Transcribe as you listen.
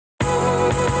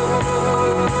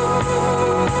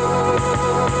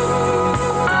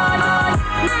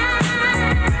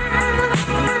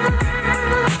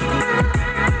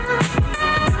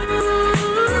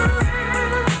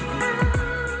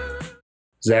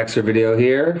Zach Servideo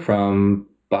here from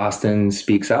Boston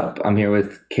Speaks Up. I'm here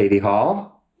with Katie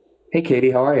Hall. Hey,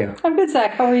 Katie, how are you? I'm good,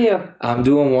 Zach. How are you? I'm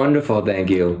doing wonderful, thank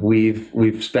you.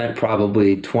 We've spent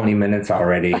probably 20 minutes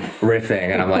already riffing,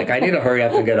 and I'm like, I need to hurry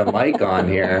up and get a mic on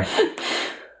here.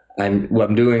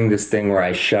 I'm doing this thing where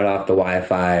I shut off the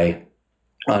Wi-Fi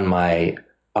on my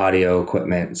audio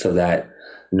equipment so that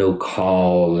no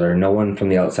calls or no one from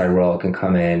the outside world can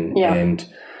come in Yeah.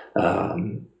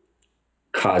 and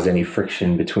cause any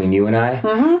friction between you and I.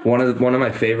 Mm-hmm. One of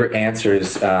my favorite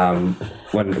answers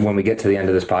when we get to the end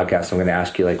of this podcast, I'm going to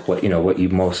ask you like what you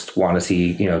most want to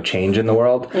see change in the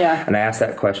world. Yeah. And I asked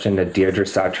that question to Deirdre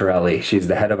Sartorelli. She's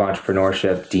the head of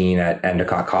entrepreneurship dean at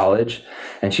Endicott College,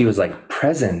 and she was like,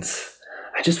 presence.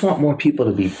 I just want more people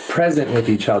to be present with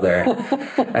each other.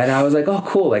 And I was like, oh,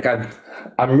 cool. Like I'm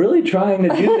really trying to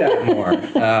do that more.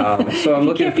 So I'm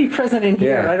looking. You can't be present in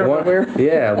here. I don't know where.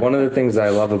 Yeah, one of the things I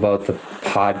love about the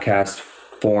podcast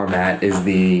format is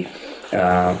the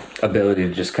ability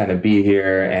to just kind of be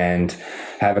here and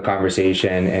have a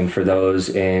conversation. And for those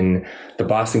in the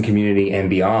Boston community and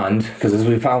beyond, because as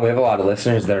we found, we have a lot of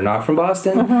listeners that are not from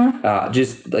Boston. Mm-hmm.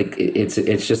 Just like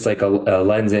it's just like a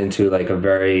lens into like a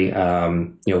very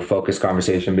focused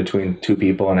conversation between two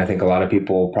people, and I think a lot of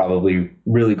people probably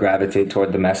really gravitate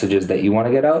toward the messages that you want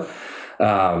to get out.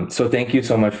 So thank you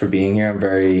so much for being here. I'm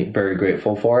very, very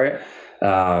grateful for it.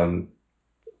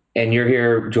 And you're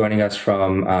here joining us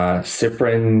from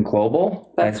Cyprin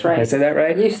Global. That's right. Did I say that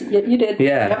right? You did.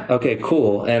 Yeah. Yep. Okay,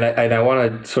 cool. And I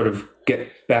want to sort of get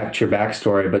back to your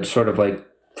backstory, but sort of like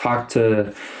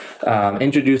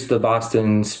introduce the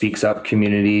Boston Speaks Up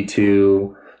community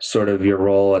to sort of your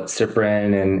role at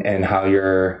Cyprin and how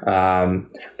you're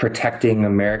protecting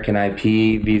American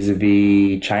IP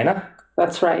vis-a-vis China.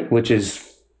 That's right. Which is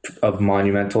of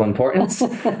monumental importance.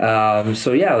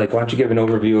 So yeah, like why don't you give an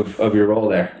overview of your role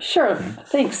there? Sure.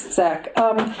 Thanks, Zach.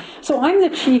 So I'm the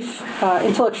Chief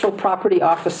Intellectual Property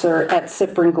Officer at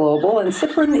Cyprin Global, and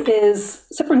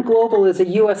Cyprin Global is a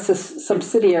U.S.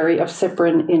 subsidiary of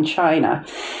Cyprin in China.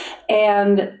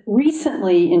 And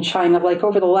recently in China, like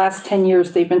over the last 10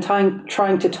 years, they've been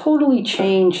trying to totally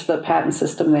change the patent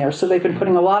system there. So they've been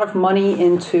putting a lot of money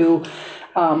into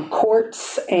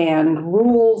courts and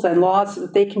rules and laws so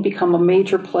that they can become a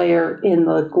major player in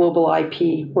the global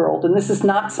IP world. And this is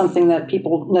not something that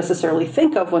people necessarily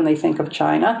think of when they think of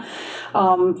China.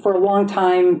 For a long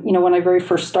time, when I very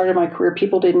first started my career,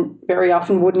 people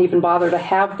wouldn't even bother to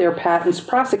have their patents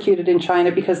prosecuted in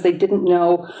China because they didn't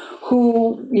know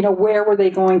where were they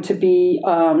going to be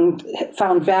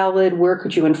found valid, where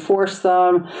could you enforce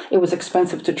them. It was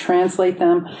expensive to translate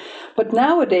them. But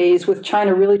nowadays, with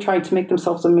China really trying to make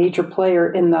themselves a major player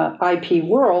in the IP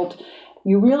world,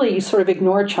 you really sort of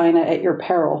ignore China at your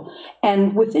peril.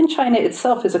 And within China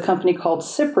itself is a company called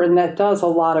Cyprin that does a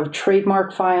lot of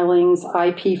trademark filings,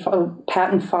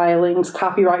 patent filings,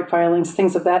 copyright filings,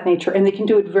 things of that nature. And they can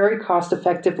do it very cost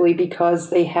effectively because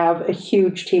they have a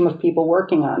huge team of people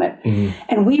working on it. Mm-hmm.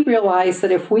 And we realized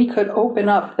that if we could open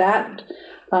up that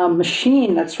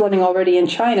machine that's running already in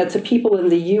China to people in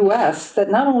the U.S., that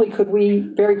not only could we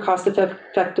very cost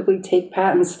effectively take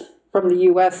patents from the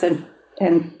U.S. and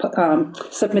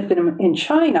submit them in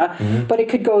China, mm-hmm. but it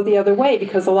could go the other way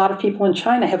because a lot of people in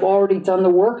China have already done the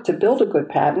work to build a good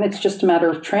patent. It's just a matter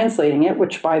of translating it,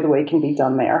 which, by the way, can be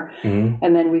done there, mm-hmm.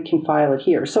 and then we can file it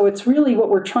here. So it's really what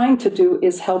we're trying to do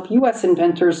is help U.S.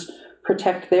 inventors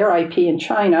protect their IP in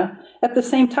China. At the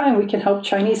same time, we can help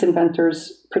Chinese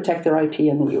inventors protect their IP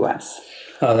in the U.S.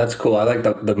 Oh, that's cool. I like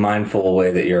the mindful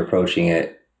way that you're approaching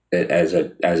it as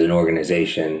an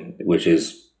organization, which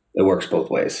is it works both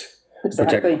ways.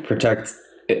 Exactly. Protect,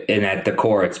 and at the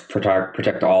core, it's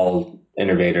protect all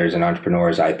innovators and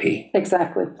entrepreneurs' IP.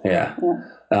 Exactly. Yeah.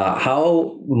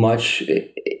 How much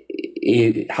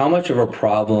of a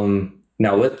problem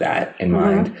now with that in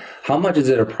mind? Mm-hmm. How much is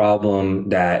it a problem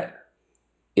that,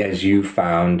 as you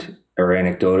found or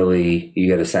anecdotally, you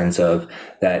get a sense of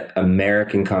that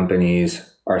American companies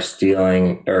are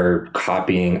stealing or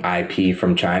copying IP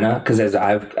from China? Because as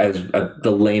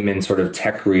the layman sort of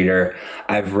tech reader,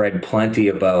 I've read plenty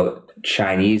about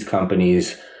Chinese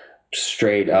companies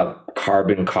straight up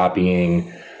carbon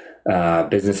copying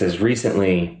businesses.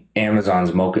 Recently,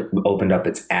 Amazon's opened up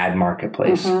its ad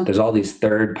marketplace. Mm-hmm. There's all these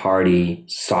third-party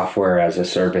software as a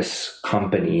service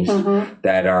companies mm-hmm.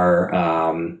 that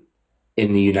are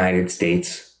in the United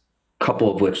States, a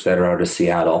couple of which that are out of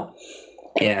Seattle.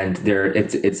 And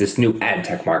it's this new ad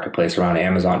tech marketplace around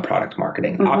Amazon product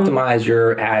marketing. Mm-hmm. Optimize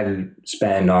your ad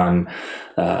spend on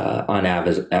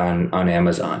Amazon.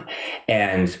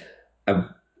 And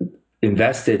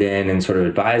invested in and sort of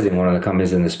advising one of the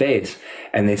companies in the space,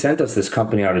 and they sent us this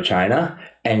company out of China,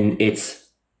 and it's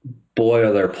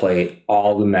boilerplate,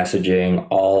 all the messaging,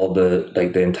 all the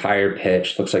like the entire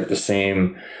pitch looks like the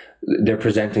same. They're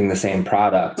presenting the same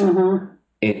product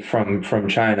from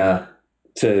China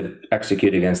to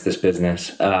execute against this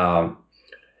business.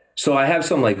 So I have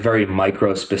some like very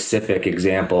micro specific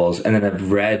examples, and then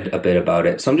I've read a bit about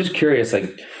it. So I'm just curious,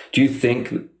 like, do you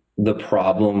think the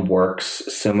problem works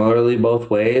similarly both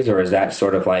ways, or is that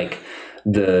sort of like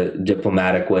the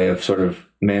diplomatic way of sort of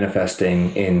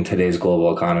manifesting in today's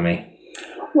global economy?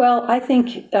 Well, I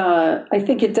think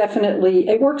it definitely,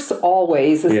 it works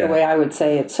always is the way I would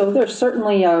say it. So there's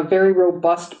certainly a very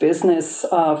robust business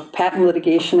of patent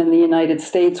litigation in the United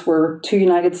States where two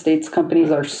United States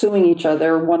companies are suing each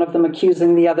other, one of them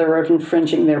accusing the other of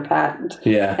infringing their patent.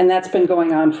 Yeah. And that's been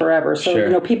going on forever. So,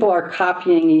 Sure. People are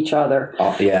copying each other.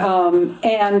 Oh, yeah.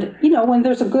 And, when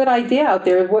there's a good idea out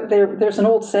there, there's an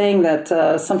old saying that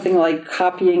something like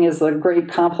copying is a great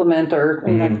compliment or,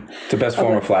 It's the best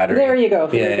form of flattery. There you go.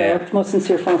 Yeah. The most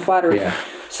sincere form of flattery. Yeah.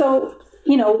 So,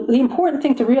 the important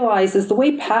thing to realize is the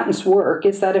way patents work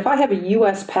is that if I have a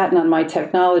U.S. patent on my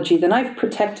technology, then I've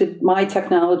protected my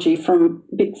technology for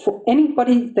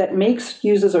anybody that makes,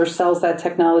 uses, or sells that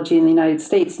technology in the United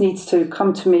States needs to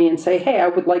come to me and say, hey, I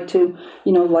would like to,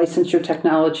 license your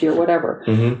technology or whatever.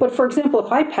 But for example,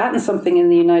 if I patent something in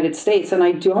the United States and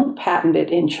I don't patent it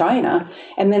in China,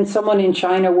 and then someone in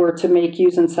China were to make,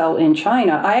 use, and sell in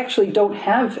China, I actually don't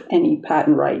have any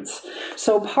patent rights.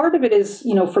 So part of it is,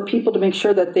 for people to make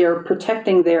sure that they're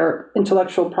protecting their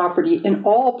intellectual property in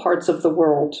all parts of the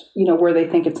world, where they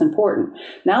think it's important.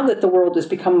 Now that the world has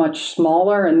become much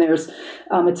smaller and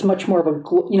it's much more of a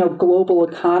global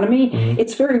economy,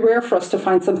 it's very rare for us to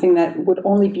find something that would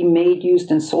only be made,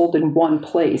 used, and sold in one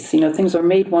place. Things are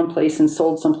made one place and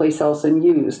sold someplace else and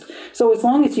used. So as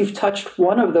long as you've touched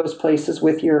one of those places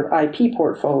with your IP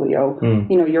portfolio,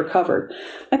 you're covered.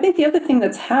 I think the other thing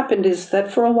that's happened is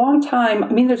that for a long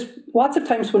time, there's lots of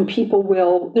times when people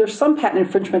there's some patent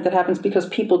infringement that happens because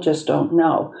people just don't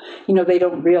know. They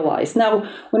don't realize.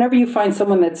 Now, whenever you find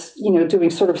someone that's, doing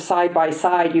sort of side by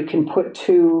side, you can put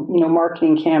two,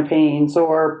 marketing campaigns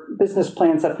or business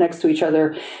plans up next to each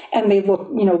other, and they look,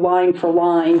 line for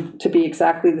line to be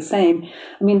exactly the same.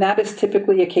 That is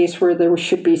typically a case where there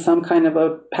should be some kind of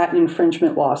a patent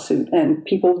infringement lawsuit, and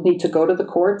people need to go to the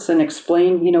courts and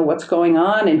explain, what's going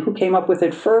on and who came up with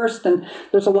it first. And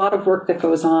there's a lot of work that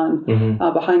goes on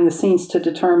behind the scenes to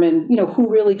determine, who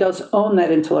really does own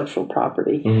that intellectual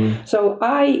property. So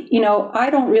I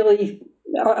don't really,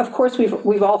 of course,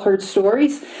 we've all heard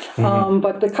stories,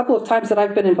 but the couple of times that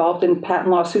I've been involved in patent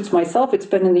lawsuits myself, it's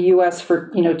been in the U.S.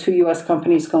 for, two U.S.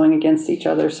 companies going against each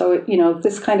other. So,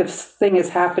 this kind of thing is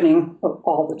happening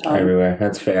all the time. Everywhere.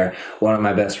 That's fair. One of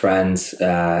my best friends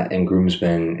in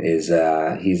groomsmen is,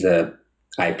 he's a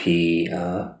IP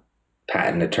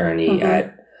patent attorney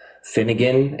at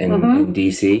Finnegan in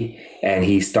DC, and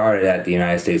he started at the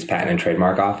United States Patent and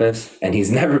Trademark Office, and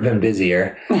he's never been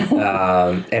busier.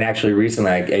 And actually,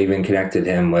 recently, I even connected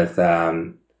him with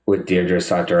Deirdre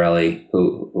Sartorelli,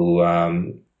 who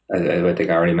I think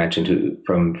I already mentioned,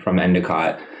 from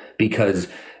Endicott, because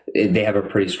they have a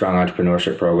pretty strong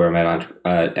entrepreneurship program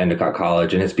at Endicott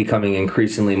College, and it's becoming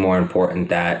increasingly more important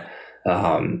that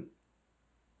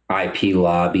IP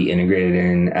law be integrated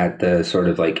in at the sort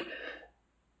of like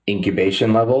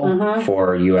incubation level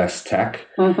for U.S. tech.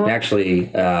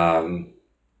 Actually,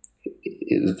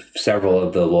 several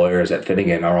of the lawyers at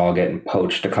Finnegan are all getting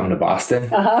poached to come to Boston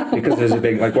because there's a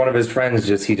big, like one of his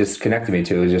friends he just connected me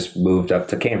to, just moved up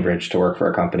to Cambridge to work for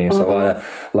a company. So a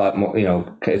lot more,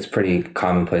 it's pretty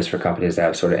commonplace for companies to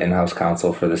have sort of in-house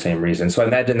counsel for the same reason. So I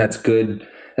imagine that's good.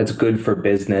 That's good for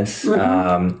business.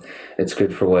 It's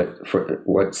good for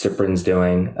what Cyprin's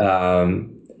doing.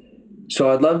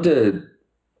 So I'd love to.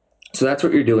 So that's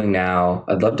what you're doing now.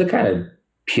 I'd love to kind of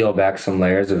peel back some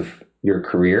layers of your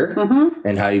career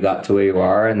and how you got to where you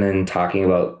are, and then talking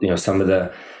about, some of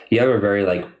you have a very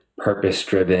like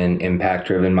purpose-driven,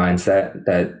 impact-driven mindset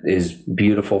that is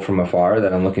beautiful from afar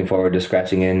that I'm looking forward to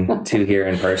scratching into here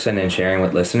in person and sharing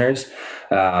with listeners.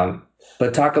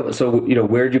 But talk about, so,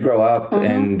 where did you grow up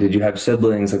and did you have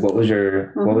siblings? Like what was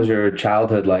your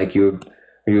childhood like?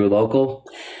 Are you a local?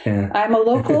 Yeah. I'm a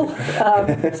local.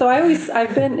 So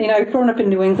I've grown up in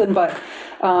New England, but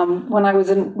when I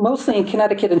was mostly in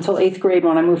Connecticut until 8th grade,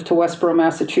 when I moved to Westboro,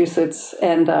 Massachusetts,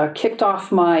 and kicked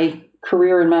off my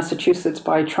career in Massachusetts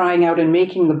by trying out and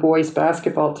making the boys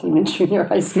basketball team in junior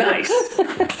high school. Nice.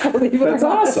 Believe it or That's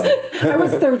not. awesome. I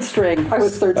was third string.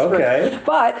 Okay.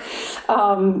 But,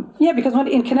 yeah, because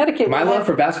in Connecticut... My love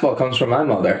for basketball comes from my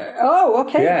mother. Oh,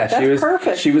 okay. Yeah, That's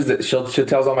perfect. She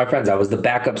tells all my friends I was the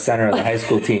backup center of the high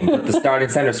school team, but the starting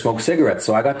center smoked cigarettes,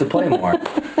 so I got to play more.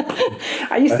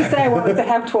 I used to say I wanted to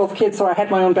have 12 kids, so I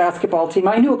had my own basketball team.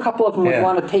 I knew a couple of them would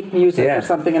want to take music or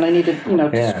something, and I needed,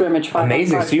 to scrimmage 5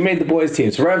 Amazing. So you made the boys'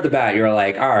 team. So right off the bat, you're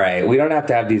like, all right, we don't have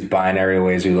to have these binary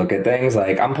ways we look at things.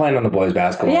 Like, I'm playing on the boys'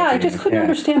 basketball team. I just couldn't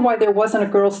understand why there wasn't a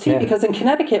girls' team, because in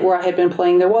Connecticut, where I had been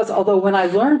playing, there was. Although when I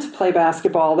learned to play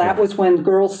basketball, that was when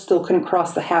girls still couldn't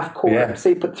cross the half court. So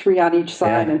you put 3 on each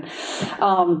side.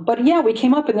 But we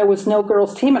came up and there was no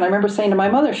girls' team. And I remember saying to my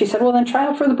mother, she said, well, then try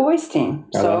out for the boys' team.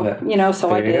 So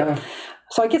I did.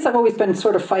 So I guess I've always been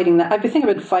sort of fighting that. I think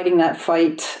I've been fighting that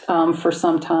fight for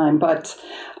some time. But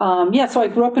so I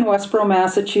grew up in Westboro,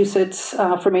 Massachusetts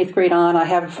from 8th grade on.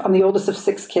 I'm the oldest of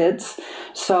 6 kids.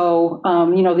 So,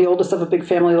 the oldest of a big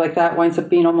family like that winds up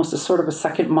being almost a sort of a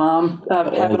second mom,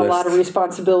 having a lot of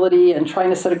responsibility and trying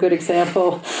to set a good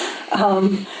example.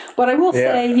 But I will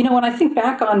say, when I think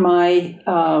back on my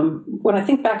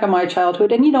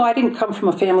childhood, and I didn't come from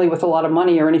a family with a lot of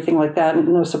money or anything like that, and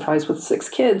no surprise with 6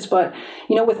 kids, but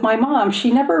with my mom,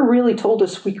 she never really told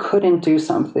us we couldn't do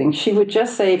something. She would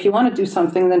just say, if you want to do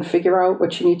something, then figure out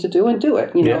what you need to do and do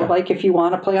it. Like if you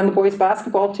want to play on the boys'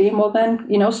 basketball team, well then,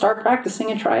 start practicing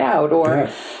and try out. Or,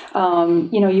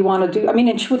 you want to do,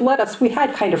 and she would let us, we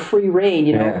had kind of free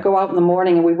reign, go out in the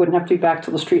morning and we wouldn't have to be back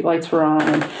till the street lights were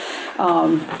on.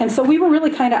 And so we were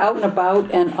really kind of out and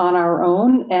about and on our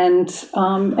own. And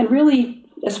really,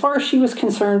 as far as she was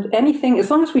concerned, anything, as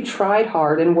long as we tried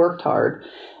hard and worked hard,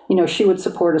 she would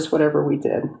support us whatever we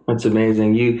did. That's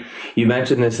amazing. You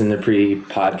mentioned this in the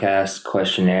pre-podcast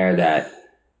questionnaire that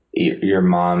your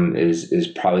mom is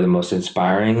probably the most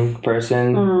inspiring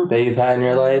person that you've had in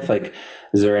your life. Like,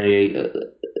 is there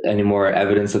any more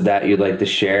evidence of that you'd like to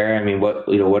share? I mean,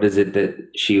 what is it that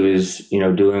she was,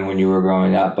 doing when you were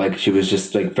growing up? Like, she was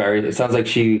just like it sounds like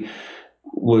she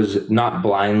was not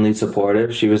blindly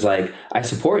supportive. She was like, I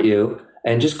support you.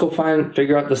 And just go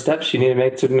figure out the steps you need to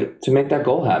make to make that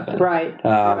goal happen. Right.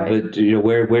 But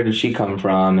where did she come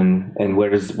from, and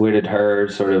where did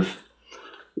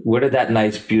that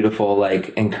nice, beautiful, like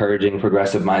encouraging,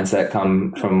 progressive mindset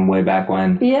come from way back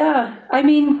when? Yeah,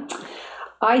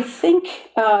 I think,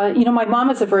 my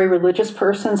mom is a very religious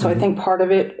person, so I think part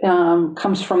of it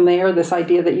comes from there, this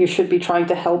idea that you should be trying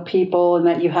to help people and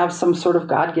that you have some sort of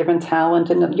God-given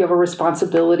talent and that you have a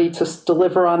responsibility to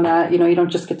deliver on that. You don't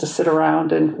just get to sit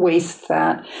around and waste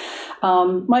that.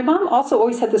 My mom also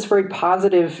always had this very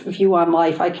positive view on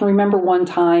life. I can remember one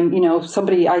time,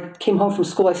 I came home from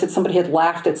school, I said somebody had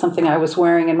laughed at something I was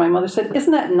wearing, and my mother said,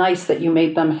 isn't that nice that you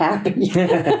made them happy?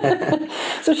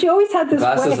 So she always had this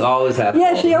Glasses way. Always have.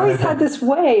 Yeah, she always had this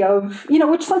way of,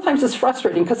 which sometimes is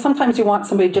frustrating, because sometimes you want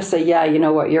somebody to just say, yeah, you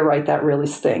know what, you're right, that really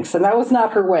stinks. And that was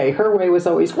not her way. Her way was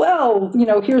always, well,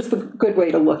 here's the good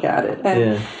way to look at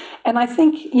it. And I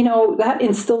think, that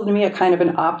instilled in me a kind of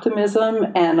an optimism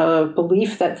and a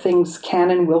belief that things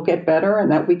can and will get better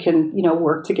and that we can,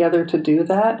 work together to do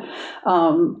that.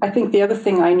 I think the other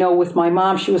thing I know with my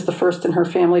mom, she was the first in her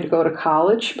family to go to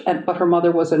college, but her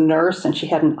mother was a nurse and she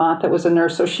had an aunt that was a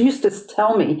nurse. So she used to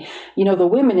tell me, the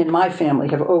women in my family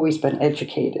have always been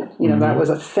educated. That was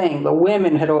a thing. The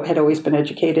women had always been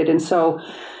educated. And so,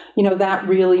 that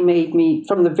really made me,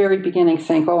 from the very beginning,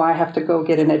 think, I have to go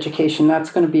get an education. That's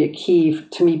going to be a key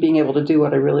to me being able to do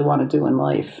what I really want to do in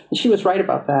life. And she was right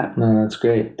about that. No, that's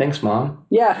great. Thanks, Mom.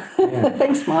 Yeah.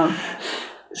 Thanks, Mom.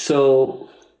 So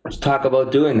let's talk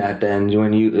about doing that then.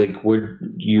 When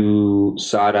you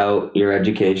sought out your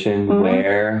education,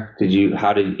 where did you,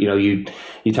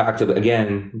 you talked about,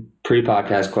 again,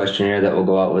 pre-podcast questionnaire that will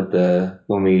go out with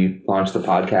when we launch the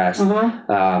podcast.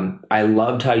 I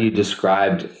loved how you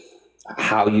described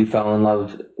how you fell in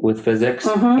love with physics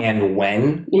and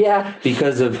when. Yeah.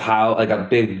 Because of how, like, a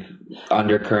big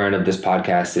undercurrent of this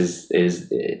podcast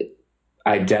is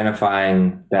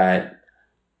identifying that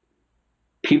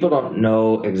people don't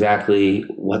know exactly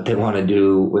what they want to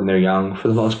do when they're young, for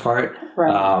the most part.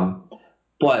 Right.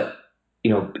 But,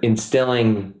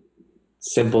 instilling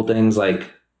simple things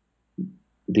like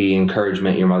the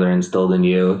encouragement your mother instilled in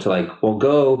you to, like,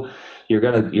 well, you're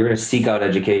gonna seek out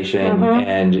education,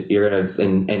 and you're gonna,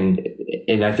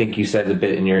 and I think you said a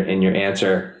bit in your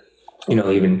answer,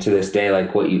 even to this day,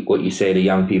 like what you say to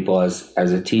young people as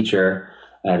a teacher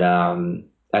at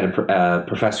a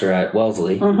professor at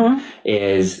Wellesley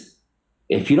is,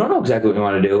 if you don't know exactly what you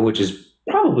want to do, which is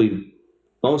probably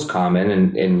most common,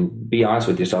 and be honest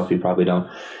with yourself, you probably don't,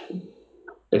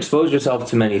 expose yourself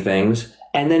to many things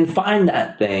and then find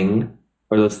that thing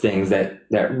or those things that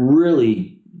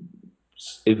really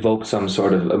evoke some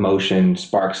sort of emotion,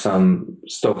 stoke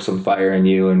some fire in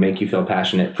you and make you feel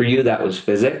passionate. For you, that was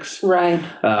physics. Right.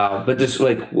 But just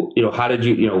like, how did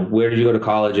you, where did you go to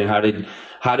college, and how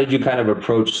did you kind of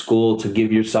approach school to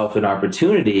give yourself an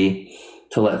opportunity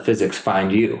to let physics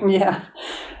find you? Yeah.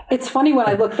 It's funny when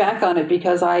I look back on it,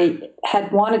 because I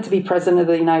had wanted to be president of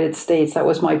the United States. That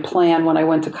was my plan when I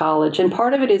went to college. And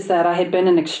part of it is that I had been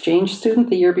an exchange student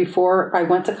the year before I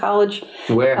went to college.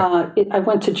 Where? I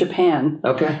went to Japan.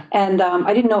 Okay. And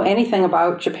I didn't know anything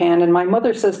about Japan. And my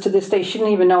mother says to this day, she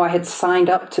didn't even know I had signed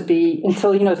up to be,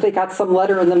 until, they got some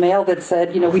letter in the mail that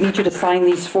said, we need you to sign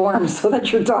these forms so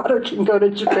that your daughter can go to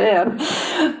Japan.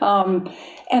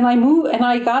 And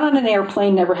I got on an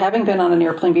airplane, never having been on an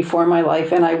airplane before in my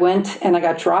life. And I went and I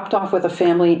got dropped off with a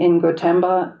family in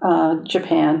Gotemba,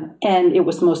 Japan. And it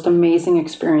was the most amazing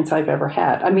experience I've ever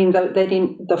had. I mean,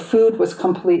 the food was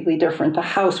completely different. The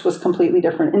house was completely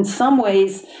different. In some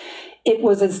ways, it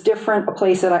was as different a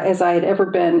place as I had ever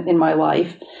been in my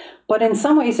life. But in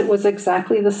some ways, it was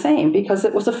exactly the same, because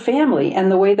it was a family, and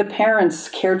the way the parents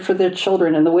cared for their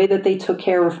children and the way that they took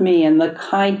care of me and the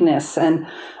kindness and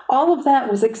all of that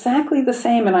was exactly the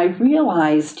same. And I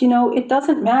realized, it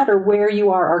doesn't matter where you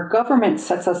are. Our government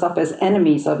sets us up as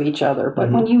enemies of each other.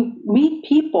 But when you meet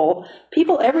people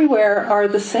everywhere are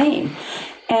the same.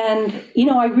 And,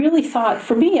 I really thought,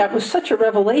 for me, it was such a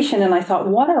revelation. And I thought,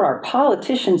 what are our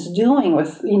politicians doing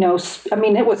with,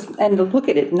 it was, and to look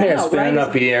at it now, spinning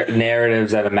up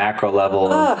narratives at a macro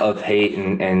level of hate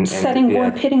and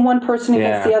pitting one person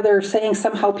against the other, saying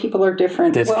somehow people are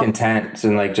different. Discontent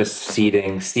and like just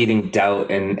seeding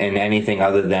doubt and anything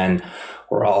other than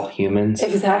we're all humans.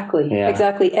 Exactly. Yeah.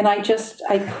 Exactly. And I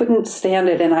couldn't stand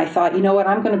it. And I thought, you know what,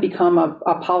 I'm going to become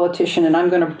a politician, and I'm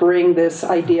going to bring this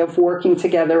idea of working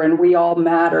together and we all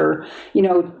matter,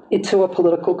 into a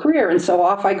political career. And so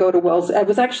off I go to Wellesley. I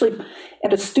was actually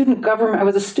at a student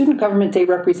government day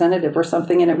representative or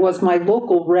something. And it was my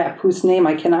local rep, whose name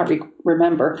I cannot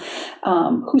remember,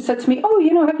 who said to me,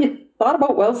 oh, have you thought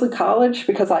about Wellesley College?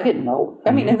 Because I didn't know.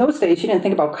 I mean, in those days, you didn't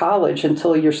think about college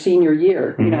until your senior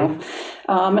year,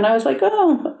 And I was like,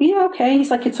 oh, yeah, okay.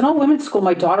 He's like, it's an all-women's school.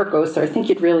 My daughter goes there. I think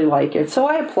you'd really like it. So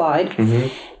I applied.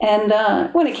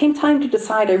 And when it came time to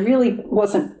decide,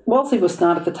 Wellesley was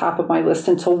not at the top of my list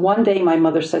until one day my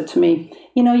mother said to me,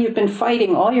 you've been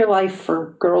fighting all your life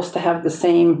for girls to have the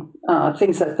same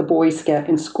things that the boys get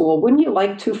in school. Wouldn't you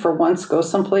like to, for once, go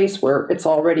someplace where it's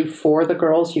already for the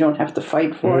girls? You don't have to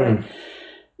fight for it.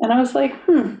 And I was like,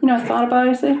 I thought about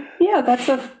it. I said, yeah,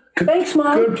 thanks,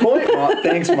 Mom. Good point, Mom.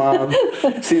 Thanks, Mom.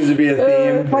 Seems to be a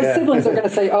theme. My siblings are going to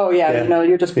say, oh, yeah,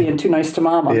 you're just being too nice to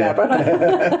Mom on that.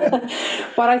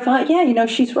 But I thought,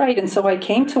 she's right. And so I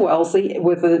came to Wellesley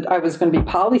I was going to be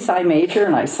poli-sci major,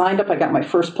 and I signed up. I got my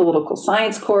first political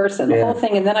science course and the whole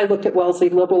thing. And then I looked at Wellesley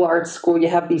Liberal Arts School. You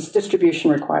have these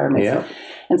distribution requirements. Yeah.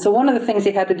 And so one of the things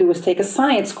they had to do was take a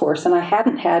science course. And I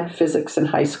hadn't had physics in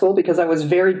high school because I was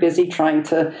very busy trying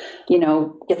to,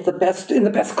 get the best in the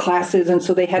best classes. And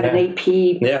so they had an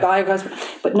AP,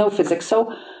 but no physics.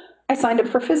 So I signed up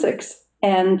for physics.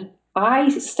 And I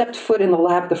stepped foot in the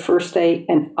lab the first day,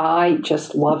 and I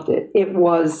just loved it. It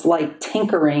was like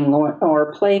tinkering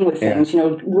or playing with things,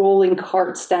 rolling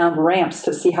carts down ramps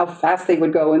to see how fast they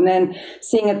would go. And then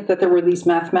seeing that there were these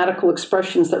mathematical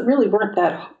expressions that really weren't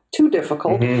that too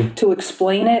difficult to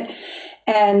explain it.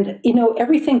 And,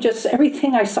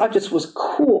 everything I saw just was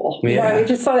cool. I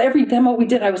just saw every demo we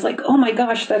did. I was like, oh my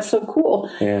gosh, that's so cool.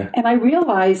 Yeah. And I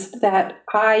realized that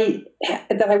I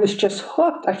was just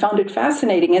hooked. I found it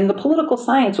fascinating. And the political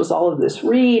science was all of this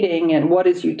reading and what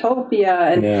is utopia.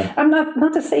 And I'm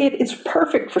not to say it's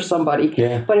perfect for somebody,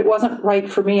 but it wasn't right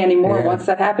for me anymore once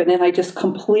that happened. And I just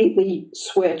completely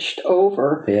switched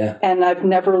over. Yeah. And I've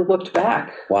never looked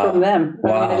back from them.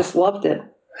 Wow. I mean, I just loved it.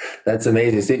 That's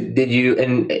amazing. So did you?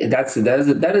 And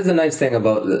that is a nice thing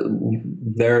about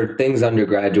there are things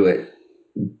undergraduate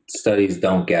studies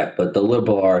don't get, but the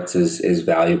liberal arts is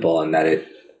valuable in that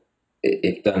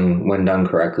when done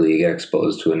correctly, you get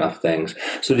exposed to enough things.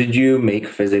 So did you make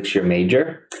physics your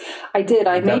major? I did.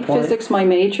 I made physics my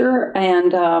major,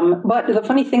 and but the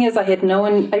funny thing is, I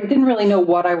didn't really know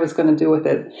what I was going to do with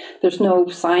it. There's no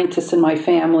scientists in my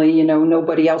family.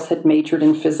 Nobody else had majored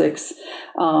in physics,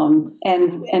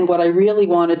 and what I really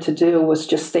wanted to do was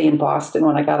just stay in Boston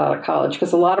when I got out of college,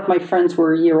 because a lot of my friends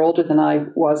were a year older than I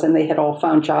was, and they had all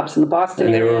found jobs in the Boston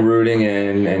area. And they were rooting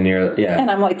in, and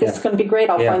And I'm like, this is going to be great.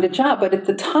 I'll find a job. But at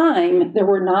the time, there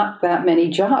were not that many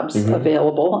jobs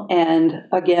available. And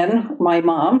again, my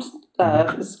mom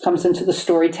comes into the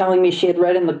story, telling me she had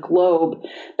read in the Globe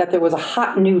that there was a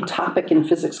hot new topic in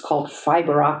physics called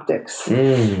fiber optics.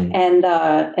 And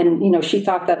she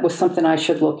thought that was something I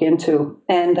should look into.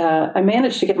 And I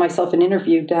managed to get myself an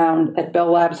interview down at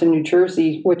Bell Labs in New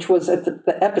Jersey, which was at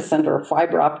the epicenter of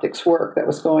fiber optics work that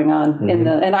was going on.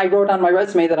 And I wrote on my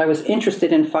resume that I was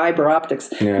interested in fiber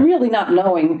optics, really not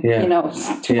knowing,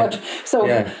 too much.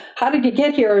 So how did you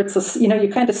get here? It's you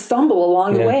kind of stumble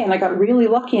along the way, and I got really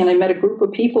lucky, and I met a group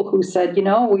of people who said,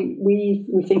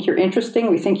 we think you're interesting,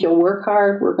 we think you'll work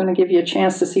hard, we're going to give you a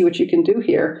chance to see what you can do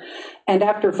here. And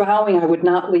after vowing I would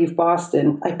not leave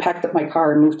Boston, I packed up my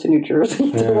car and moved to New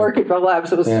Jersey to work at Bell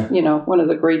Labs. It was, one of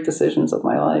the great decisions of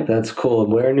my life. That's cool.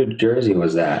 Where in New Jersey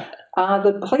was that?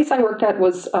 The place I worked at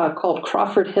was called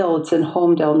Crawford Hill. It's in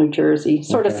Homedale, New Jersey,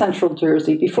 sort of central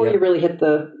Jersey, before you really hit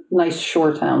the nice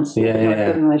shore towns.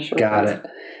 Nice shore Got towns. it.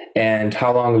 And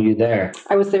how long were you there?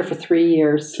 I was there for 3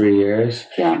 years. 3 years?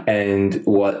 Yeah. And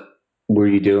what were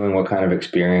you doing? What kind of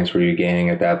experience were you gaining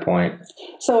at that point?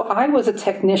 So I was a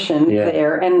technician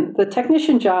there, and the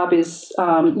technician job is,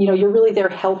 you're really there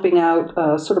helping out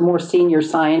sort of more senior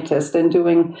scientists and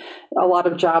doing a lot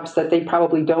of jobs that they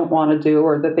probably don't want to do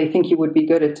or that they think you would be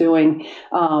good at doing.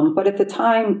 But at the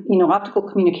time, optical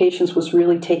communications was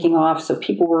really taking off, so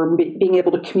people were being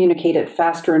able to communicate at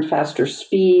faster and faster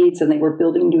speeds, and they were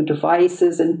building new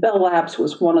devices, and Bell Labs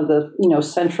was one of the,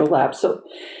 central labs.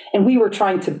 And we were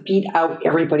trying to beat out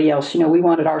everybody else. We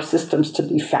wanted our systems to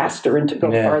be faster and to go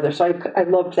farther. So I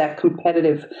loved that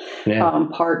competitive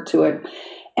part to it.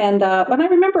 And I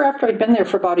remember after I'd been there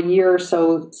for about a year or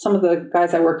so, some of the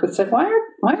guys I worked with said, why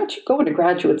aren't you going to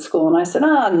graduate school? And I said,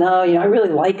 no, I really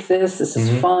like this. This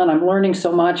is fun. I'm learning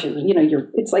so much.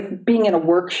 It's like being in a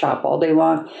workshop all day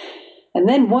long. And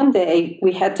then one day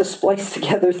we had to splice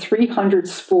together 300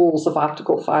 spools of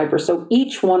optical fiber. So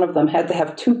each one of them had to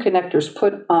have 2 connectors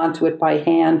put onto it by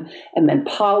hand and then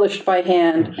polished by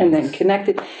hand and then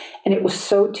connected. And it was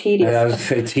so tedious. I was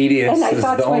say tedious is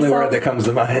the only word that comes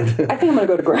to mind. I think I'm going to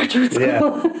go to graduate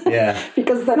school. Yeah.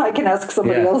 Because then I can ask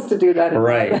somebody else to do that.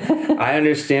 Right. I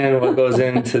understand what goes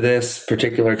into this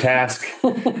particular task,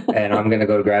 and I'm going to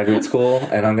go to graduate school,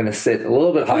 and I'm going to sit a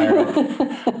little bit higher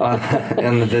up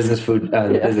in the business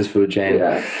food chain.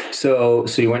 Yeah. So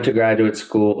you went to graduate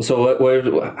school. So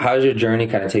how did your journey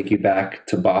kind of take you back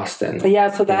to Boston?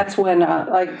 Yeah. So that's when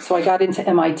I got into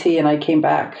MIT, and I came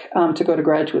back to go to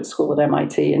graduate school at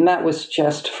MIT, and that was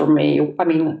just for me. I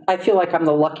mean, I feel like I'm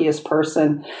the luckiest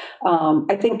person.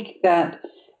 I think that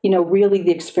really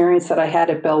the experience that I had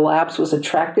at Bell Labs was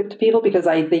attractive to people because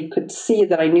they could see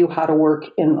that I knew how to work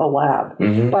in a lab.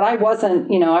 But I wasn't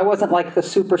like the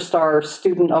superstar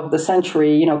student of the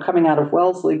century, coming out of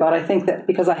Wellesley. But I think that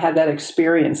because I had that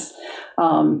experience,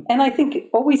 and I think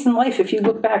always in life, if you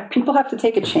look back, people have to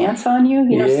take a chance on you.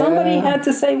 Somebody had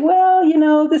to say, well,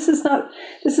 this is not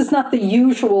the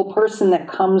usual person that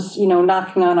comes,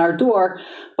 knocking on our door,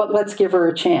 but let's give her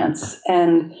a chance.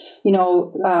 And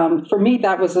for me,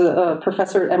 that was a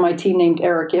professor at MIT named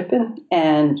Eric Ippen,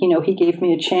 and he gave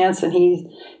me a chance, and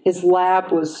his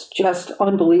lab was just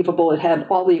unbelievable. It had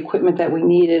all the equipment that we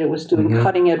needed. It was doing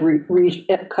cutting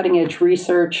edge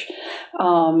research,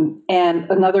 and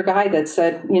another guy that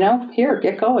said, here,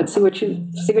 get going, see what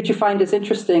you find is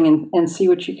interesting, and see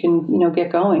what you can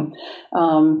get going.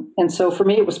 And so for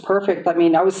me, it was perfect. I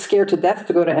mean, I was scared to death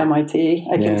to go to MIT.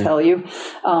 I can tell you.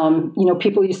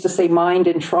 People used to say mind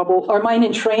in trouble or mind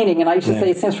in training, and I used to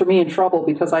say it stands for me in trouble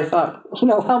because I thought,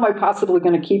 how am I possibly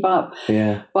going to keep up?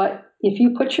 Yeah. But if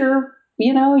you put your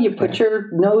your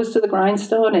nose to the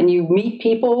grindstone and you meet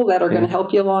people that are going to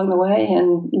help you along the way,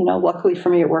 and luckily for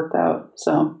me, it worked out.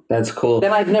 So that's cool.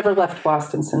 Then I've never left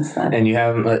Boston since then. And you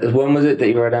haven't. When was it that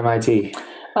you were at MIT?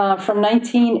 From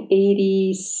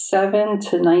 1987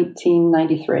 to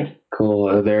 1993. Cool.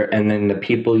 And then the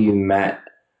people you met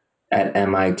at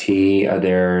MIT, are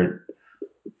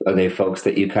they folks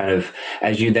that you kind of,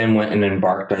 as you then went and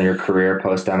embarked on your career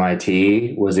post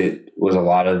MIT, was a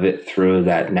lot of it through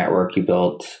that network you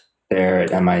built there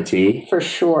at MIT? For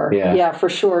sure. Yeah, for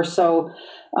sure. So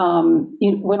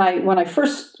when I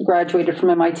first graduated from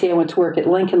MIT, I went to work at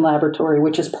Lincoln Laboratory,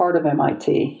 which is part of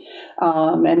MIT.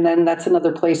 And then that's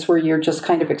another place where you're just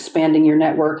kind of expanding your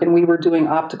network. And we were doing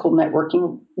optical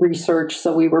networking research.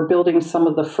 So we were building some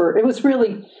of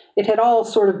it had all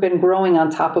sort of been growing on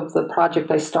top of the project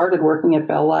I started working at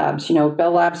Bell Labs.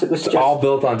 Bell Labs, it was all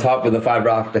built on top of the fiber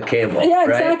optic cable. Yeah, right?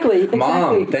 exactly.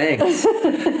 Mom, thanks.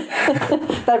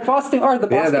 That Boston, or the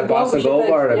Boston that Boston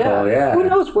Globe article, yeah. Who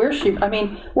knows where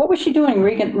what was she doing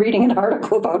reading an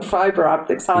article about fiber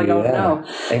optics? I don't know.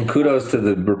 And kudos to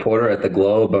the reporter at the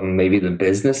Globe, maybe the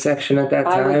business section at that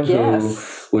time, who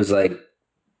was like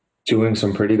doing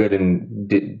some pretty good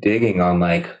digging on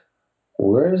like,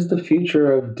 where's the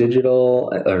future of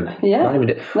digital?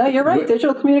 No, you're right.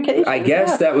 Digital communications. I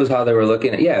guess that was how they were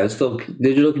looking at. Yeah, it was still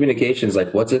digital communications.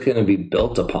 Like, what's it going to be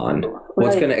built upon?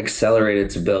 What's going to accelerate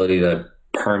its ability to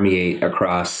permeate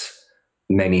across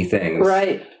many things?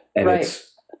 Right. And it's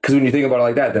because when you think about it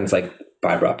like that, then it's like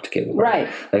fiber optic cable. Right.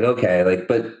 Like, okay, like,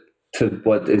 but to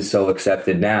what is so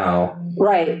accepted now.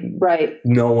 Right.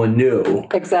 No one knew.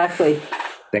 Exactly.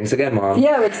 Thanks again, Mom.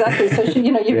 Yeah, exactly. So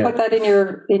you put that in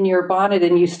your bonnet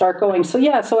and you start going. So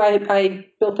I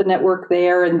built a network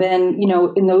there, and then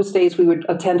in those days we would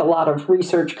attend a lot of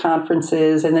research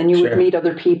conferences, and then you would meet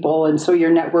other people, and so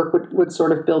your network would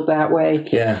sort of build that way.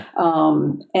 Yeah.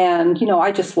 And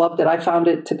I just loved it. I found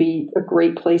it to be a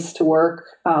great place to work.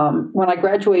 When I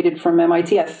graduated from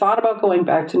MIT, I thought about going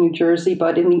back to New Jersey,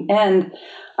 but in the end,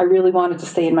 I really wanted to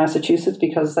stay in Massachusetts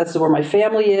because that's where my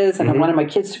family is, and I wanted my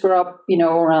kids to grow up,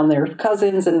 around their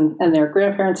cousins and their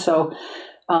grandparents. So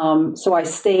I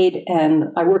stayed, and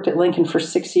I worked at Lincoln for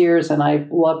 6 years, and I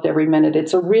loved every minute.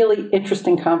 It's a really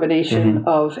interesting combination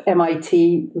of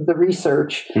MIT, the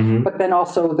research, but then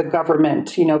also the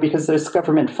government, because there's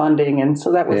government funding, and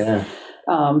so that was. Yeah.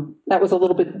 That was a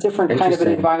little bit different kind of an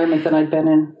environment than I'd been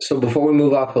in. So before we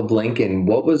move off of Lincoln,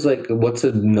 what's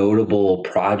a notable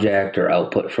project or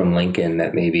output from Lincoln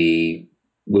that maybe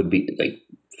would be like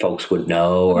folks would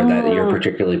know, or that you're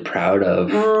particularly proud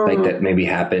of, like that maybe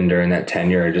happened during that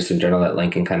tenure, or just in general that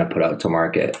Lincoln kind of put out to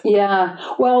market? Yeah.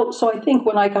 Well, so I think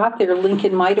when I got there,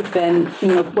 Lincoln might have been,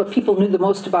 what people knew the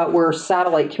most about were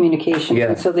satellite communications. Yeah.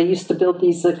 And so they used to build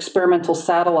these experimental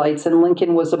satellites, and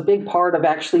Lincoln was a big part of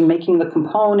actually making the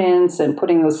components and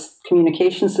putting those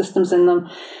communication systems in them.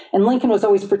 And Lincoln was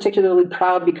always particularly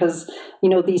proud because,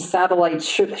 these satellites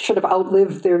should have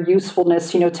outlived their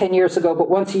usefulness, 10 years ago, but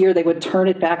once a year they would turn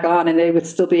it back on and they would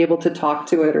still be able to talk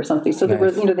to it or something. So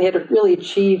they had really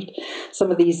achieved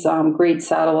some of these great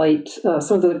satellite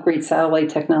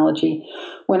technology.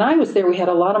 When I was there, we had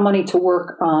a lot of money to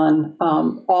work on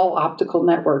all optical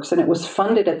networks, and it was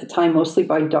funded at the time mostly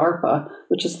by DARPA,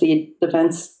 which is the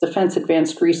Defense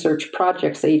Advanced Research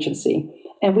Projects Agency.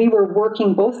 And we were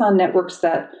working both on networks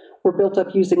that were built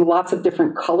up using lots of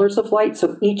different colors of light,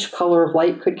 so each color of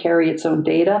light could carry its own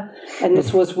data. And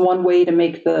this was one way to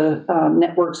make the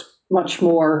networks much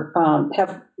more,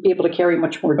 be able to carry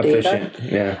much more data.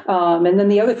 Efficient, yeah. And then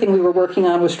the other thing we were working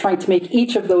on was trying to make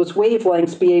each of those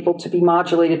wavelengths be able to be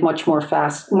modulated much more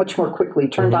quickly,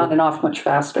 turned on and off much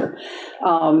faster.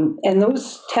 And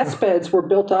those test beds were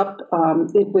built up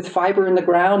with fiber in the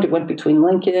ground. It went between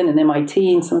Lincoln and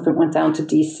MIT, and some of it went down to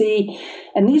DC.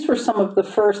 And these were some of the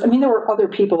first, there were other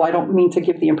people. I don't mean to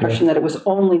give the impression that it was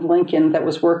only Lincoln that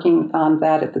was working on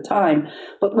that at the time,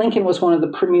 but Lincoln was one of the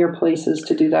premier places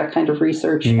to do that kind of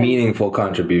research. Meaningful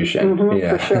contribution.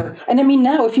 For sure. And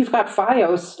now if you've got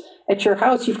FiOS at your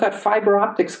house, you've got fiber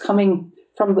optics coming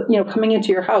from coming into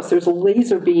your house. There's a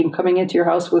laser beam coming into your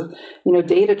house with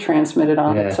data transmitted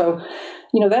on it. So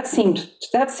that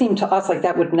seemed to us like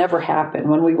that would never happen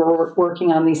when we were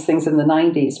working on these things in the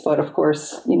 90s. But of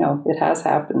course, it has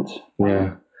happened.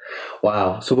 Yeah.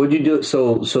 Wow. So what'd you do?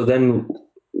 So then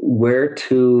where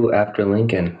to after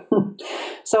Lincoln?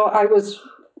 So I was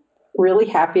really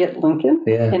happy at Lincoln,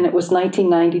 and it was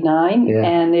 1999,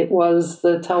 and it was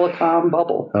the telecom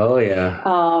bubble. Oh yeah.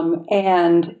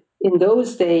 And in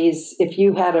those days, if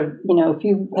you had a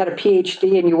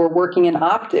PhD and you were working in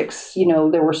optics,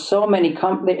 there were so many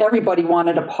everybody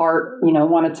wanted a part,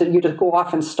 wanted you to go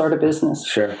off and start a business.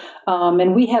 Sure.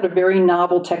 And we had a very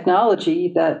novel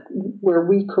technology where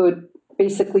we could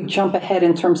basically jump ahead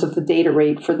in terms of the data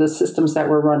rate for the systems that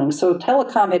were running. So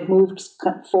telecom had moved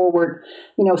forward,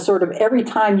 sort of every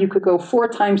time you could go 4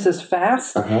 times as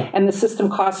fast, and the system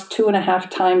cost 2.5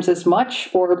 times as much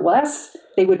or less,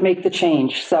 they would make the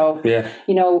change. So,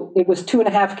 it was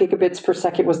 2.5 gigabits per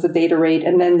second was the data rate,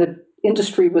 and then the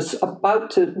industry was about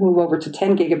to move over to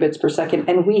 10 gigabits per second,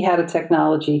 and we had a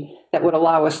technology that would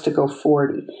allow us to go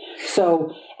 40.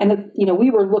 So, And, we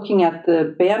were looking at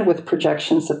the bandwidth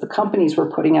projections that the companies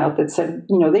were putting out that said,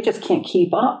 they just can't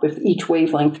keep up if each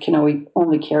wavelength can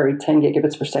only carry 10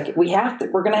 gigabits per second.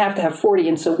 We're going to have 40.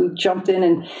 And so we jumped in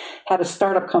and had a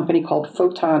startup company called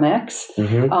PhotonX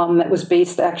that was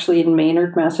based actually in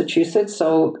Maynard, Massachusetts.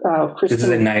 So Kristen, this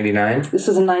is in 99? This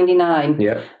is in 99.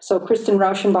 Yep. So Kristen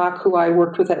Rauschenbach, who I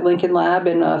worked with at Lincoln Lab,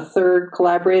 and a third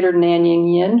collaborator,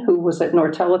 Nanying Yin, who was at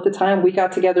Nortel at the time, we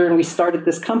got together and we started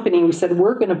this company. We said,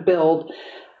 we're going to build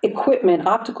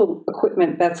optical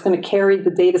equipment that's going to carry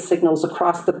the data signals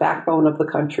across the backbone of the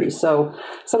country. So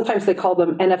sometimes they call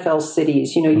them NFL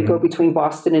cities. You go between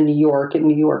Boston and New York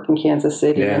and Kansas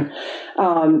City. Yeah.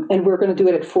 And we're going to do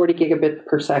it at 40 gigabit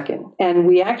per second. And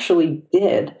we actually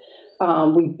did.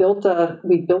 We built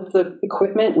the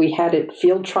equipment. We had it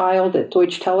field trialed at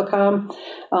Deutsche Telekom.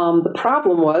 The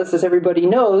problem was, as everybody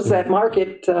knows, that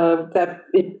market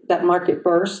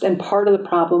burst. And part of the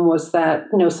problem was that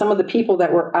some of the people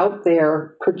that were out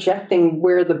there projecting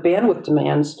where the bandwidth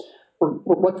demands were,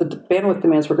 what the bandwidth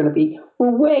demands were going to be,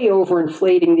 were way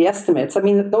overinflating the estimates. I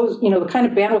mean, those the kind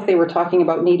of bandwidth they were talking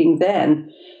about needing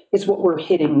then is what we're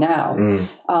hitting now.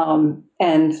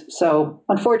 And so,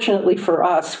 unfortunately for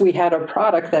us, we had a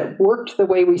product that worked the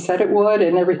way we said it would,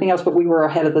 and everything else. But we were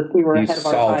ahead of our time. You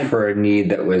solved for a need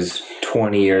that was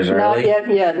 20 years early.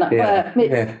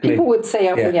 People would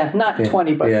say, not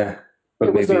 20, but but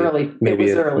it was early.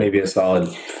 Maybe a solid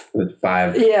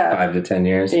 5 to 10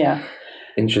 years. Yeah.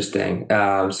 Interesting.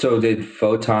 So was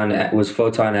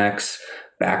PhotonX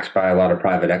backed by a lot of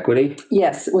private equity?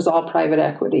 Yes, it was all private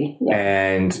equity. Yeah.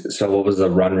 And so what was the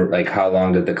run, like how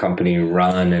long did the company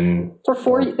run? And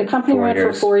the company ran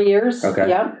for 4 years. Okay.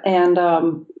 Yeah. And,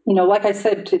 like I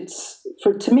said,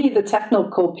 to me, the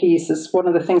technical piece is one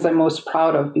of the things I'm most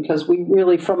proud of, because we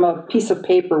really, from a piece of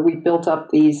paper, we built up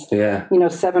these,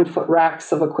 7-foot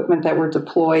racks of equipment that were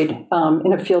deployed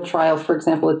in a field trial, for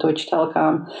example, at Deutsche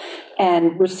Telekom,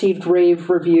 and received rave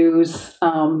reviews.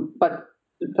 But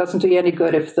it doesn't do you any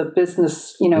good if the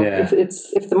business,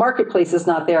 if the marketplace is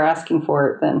not there asking for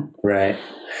it, then. Right.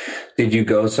 Did you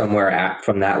go somewhere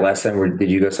from that lesson, or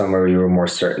did you go somewhere where you were more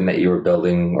certain that you were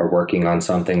building or working on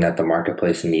something that the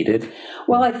marketplace needed?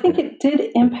 Well, I think it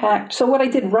did impact. So what I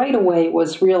did right away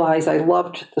was realize I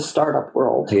loved the startup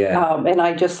world. Yeah. And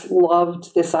I just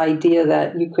loved this idea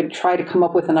that you could try to come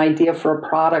up with an idea for a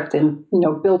product and,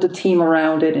 build a team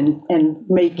around it and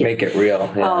make it real.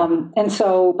 Yeah. And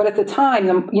so, but at the time,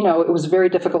 it was very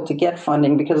difficult to get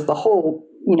funding because the whole,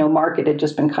 market had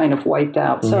just been kind of wiped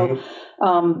out. So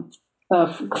a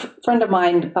friend of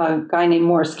mine, a guy named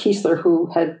Morris Kiesler,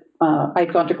 who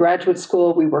I'd gone to graduate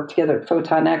school. We worked together at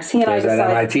PhotonX. He and I decided, that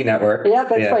MIT network. Yeah,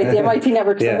 that's right, the MIT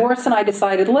network. So Yeah. Morris and I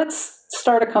decided, let's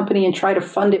start a company and try to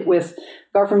fund it with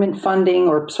government funding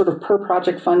or sort of per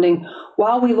project funding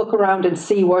while we look around and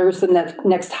see where's the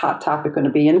next hot topic going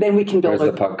to be. And then we can build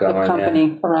a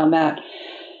company around that.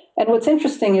 And what's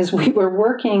interesting is we were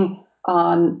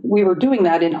doing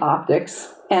that in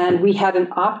optics. And we had an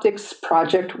optics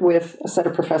project with a set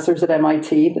of professors at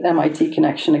MIT, the MIT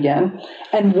connection again.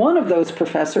 And one of those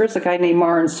professors, a guy named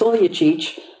Marin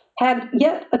Suljacic, had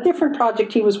yet a different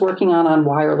project he was working on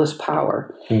wireless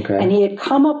power. Okay. And he had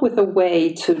come up with a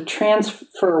way to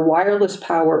transfer wireless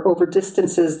power over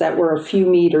distances that were a few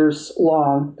meters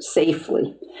long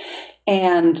safely.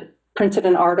 And printed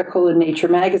an article in Nature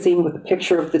magazine with a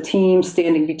picture of the team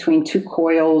standing between two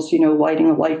coils, lighting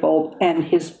a light bulb, and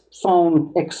his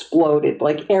phone exploded.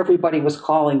 Like everybody was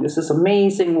calling, this is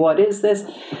amazing, what is this?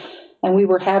 And we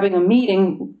were having a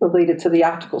meeting related to the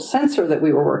optical sensor that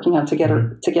we were working on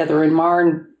together. And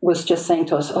Marin was just saying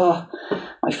to us, oh,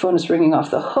 my phone is ringing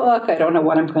off the hook. I don't know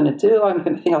what I'm going to do. I'm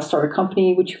going to think I'll start a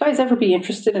company. Would you guys ever be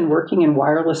interested in working in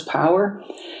wireless power?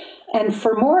 And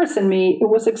for Morris and me, it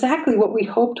was exactly what we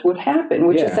hoped would happen,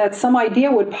 which is that some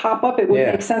idea would pop up. It would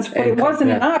make sense, but it wasn't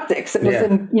in optics. It was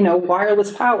in,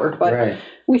 wireless power. But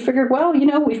we figured, well,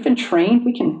 we've been trained.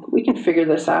 We can figure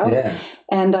this out. Yeah.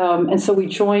 And so we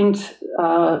joined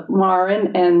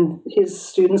Marin and his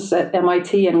students at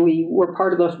MIT, and we were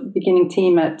part of the beginning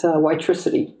team at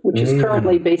Witricity, which is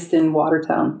currently based in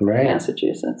Watertown,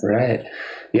 Massachusetts. Right.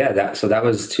 Yeah. So that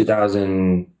was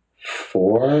 2004.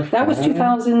 That was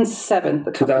 2007.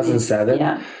 2007.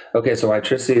 Yeah. Okay, so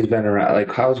Witricity has been around.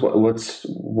 Like, what's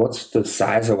the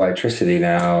size of Witricity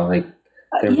now? Like,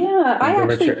 I'm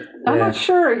not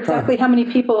sure exactly how many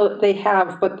people they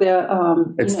have, but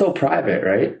it's still private,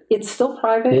 right? It's still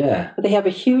private. Yeah. But they have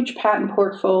a huge patent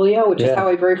portfolio, which is how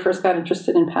I very first got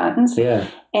interested in patents. Yeah.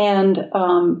 And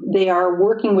they are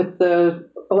working with the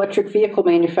electric vehicle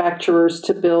manufacturers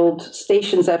to build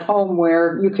stations at home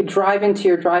where you could drive into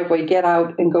your driveway, get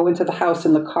out, and go into the house,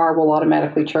 and the car will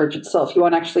automatically charge itself. You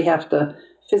won't actually have to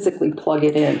physically plug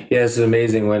it in. Yeah, it's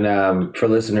amazing when, for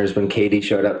listeners, when Katie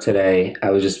showed up today,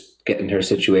 I was just getting her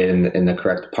situated in the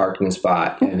correct parking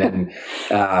spot. And then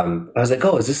I was like,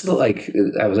 oh, is this an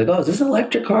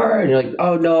electric car? And you're like,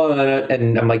 oh, no.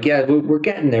 And I'm like, yeah, we're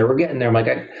getting there. I'm like,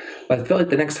 I feel like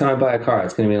the next time I buy a car,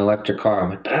 it's going to be an electric car.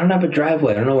 I'm like, but I don't have a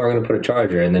driveway. I don't know where I'm going to put a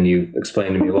charger. And then you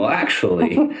explained to me, well,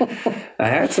 actually, I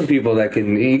had some people that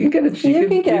you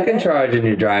can charge in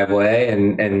your driveway,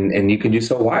 and you can do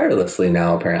so wirelessly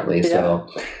now, apparently. Yeah. So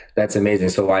that's amazing.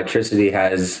 So Witricity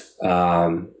has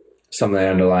some of the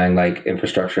underlying like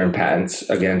infrastructure and patents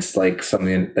against like some of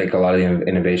the, like a lot of the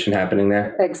innovation happening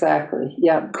there. Exactly.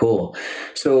 Yeah. Cool.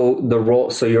 So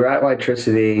you're at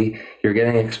Witricity, you're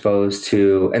getting exposed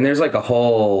to, and there's like a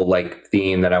whole like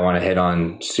theme that I want to hit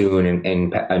on soon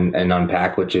and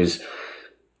unpack, which is,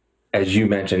 as you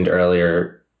mentioned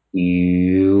earlier,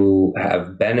 you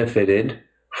have benefited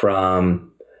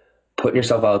from putting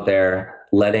yourself out there,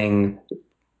 letting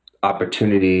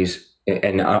opportunities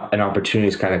and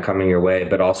opportunities kind of coming your way,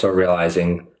 but also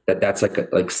realizing that that's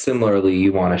like similarly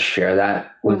you want to share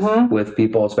that with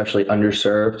people, especially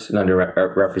underserved and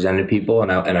underrepresented people,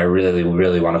 and I really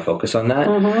want to focus on that.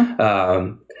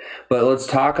 But let's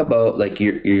talk about like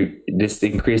you this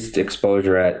increased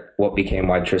exposure at what became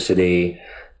Witricity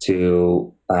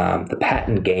to the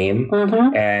patent game,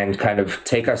 and kind of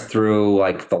take us through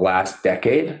like the last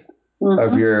decade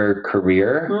of your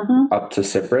career up to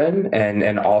Cyprin,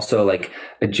 and also like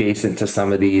adjacent to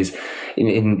some of these,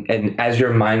 and as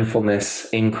your mindfulness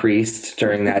increased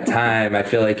during that time, I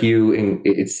feel like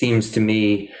it seems to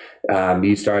me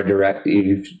you've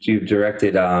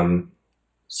directed a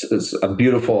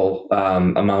beautiful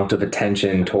amount of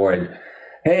attention toward,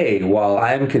 hey, while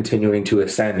I'm continuing to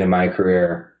ascend in my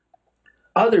career,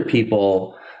 other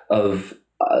people of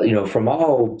from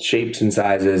all shapes and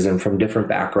sizes and from different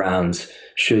backgrounds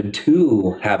should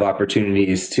too have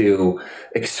opportunities to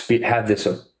have this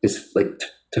like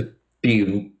to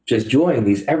be just enjoying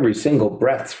these every single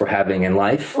breaths we're having in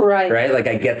life. Right. Like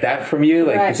I get that from you,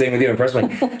 like the same with you in person.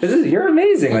 Like you're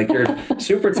amazing. Like you're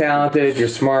super talented. You're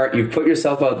smart. You've put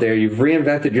yourself out there. You've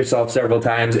reinvented yourself several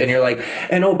times. And you're like,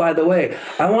 and oh, by the way,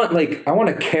 I want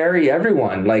to carry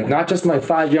everyone, like not just my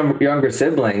 5 younger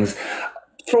siblings.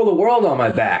 Throw the world on my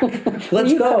back.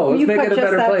 Let's go. Let's make it a better place. You cut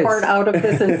just that part out of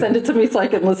this and send it to me so I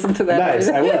can listen to that. Nice.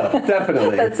 I will.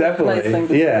 Definitely. Definitely.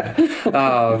 Nice,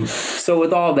 yeah. So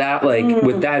with all that, like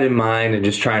with that in mind, and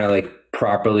just trying to like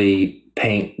properly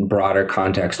paint broader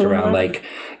context around like,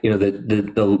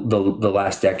 the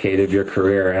last decade of your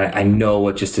career. And I know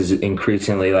what just is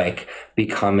increasingly like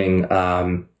becoming,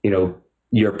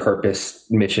 your purpose,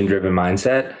 mission driven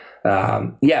mindset.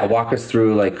 Walk us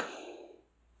through like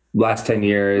last 10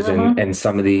 years and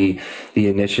some of the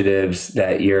initiatives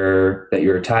that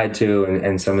you're tied to,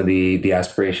 and some of the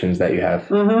aspirations that you have.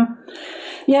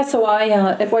 Yeah, so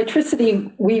at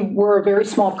Witricity, we were a very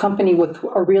small company with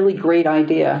a really great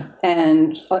idea,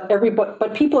 and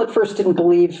but people at first didn't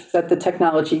believe that the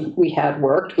technology we had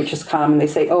worked, which is common. They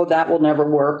say, "Oh, that will never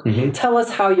work. Tell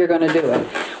us how you're going to do it."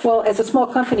 Well, as a small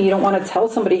company, you don't want to tell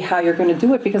somebody how you're going to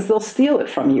do it because they'll steal it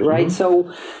from you, right?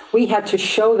 So we had to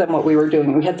show them what we were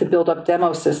doing. We had to build up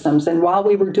demo systems, and while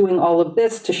we were doing all of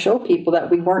this to show people that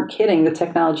we weren't kidding, the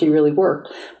technology really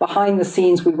worked. Behind the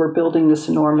scenes, we were building this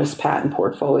enormous patent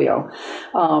portfolio.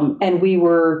 And we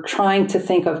were trying to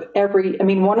think of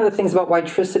one of the things about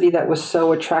Witricity that was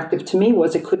so attractive to me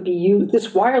was it could be used,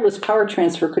 this wireless power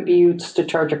transfer could be used to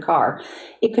charge a car.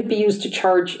 It could be used to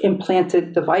charge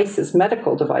implanted devices,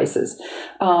 medical devices.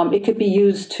 It could be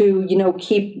used to,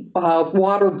 keep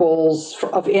water bowls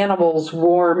of animals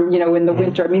warm, in the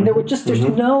winter. I mean,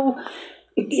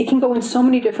 it can go in so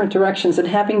many different directions. And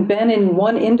having been in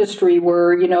one industry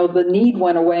where, the need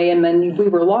went away and then we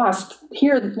were lost,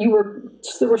 here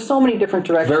there were so many different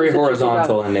directions. Very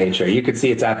horizontal in nature. You could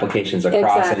see its applications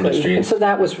across industries. And so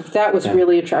that was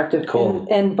really attractive. Cool.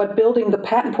 But building the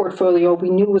patent portfolio we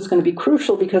knew was going to be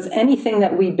crucial because anything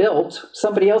that we built,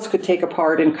 somebody else could take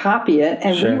apart and copy it.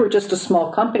 And we were just a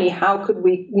small company. How could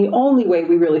the only way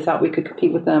we really thought we could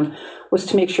compete with them was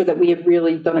to make sure that we had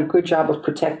really done a good job of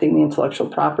protecting the intellectual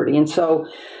property. And so,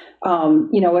 I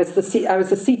was the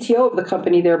CTO of the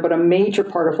company there, but a major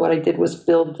part of what I did was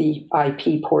build the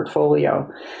IP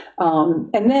portfolio.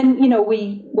 And then,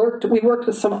 we worked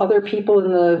with some other people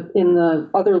in the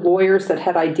other lawyers that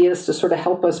had ideas to sort of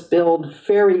help us build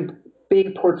very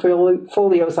big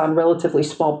portfolios on relatively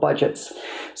small budgets.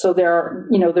 So there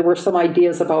were some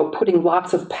ideas about putting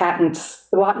lots of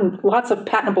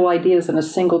patentable ideas in a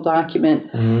single document,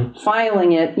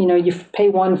 filing it. You pay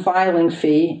one filing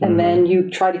fee, and then you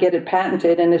try to get it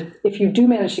patented. And if you do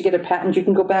manage to get a patent, you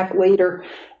can go back later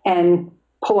and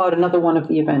pull out another one of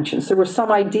the inventions. There were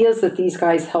some ideas that these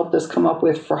guys helped us come up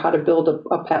with for how to build a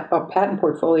patent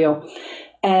portfolio.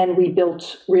 And we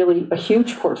built really a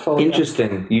huge portfolio.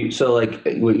 Interesting. So like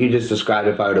what you just described,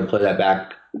 if I were to play that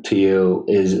back to you,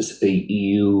 is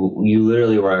you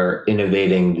literally were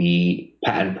innovating the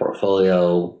patent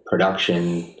portfolio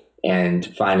production and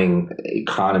finding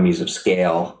economies of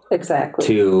scale. Exactly.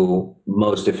 To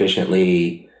most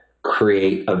efficiently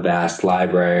create a vast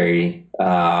library.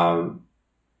 And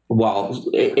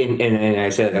I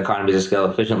say like economies of scale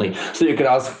efficiently. So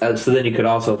then you could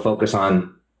also focus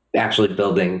on actually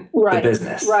building the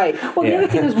business. Right. Well, the other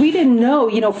thing is we didn't know,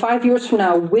 5 years from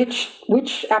now,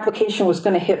 which application was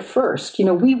going to hit first.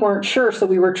 We weren't sure, so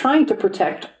we were trying to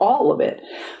protect all of it.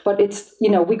 But it's,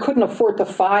 we couldn't afford to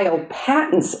file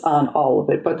patents on all of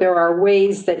it. But there are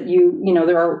ways that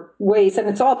there are ways, and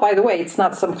it's all, by the way, it's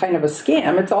not some kind of a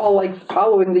scam. It's all like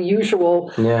following the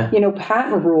usual,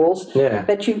 patent rules. Yeah.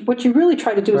 What you really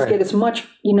try to do is get as much,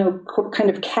 kind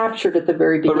of captured at the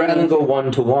very beginning. But rather than go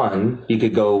one-to-one, you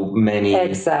could go many.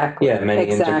 Exactly. Yeah, many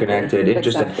interconnected.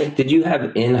 Interesting. Exactly. Did you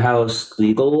have in-house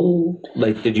legal?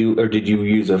 Like, did you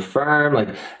use a firm?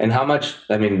 Like, and how much?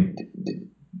 I mean,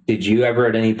 did you ever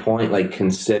at any point like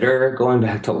consider going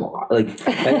back to law? Like,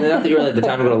 and not that you were at the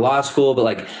time to go to law school, but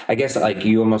like, I guess like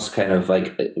you almost kind of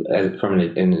like from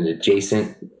an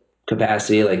adjacent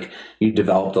capacity, like you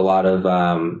developed a lot of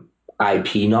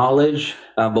IP knowledge.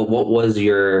 But what was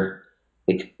your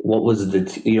what was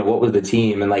the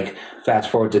team? And like fast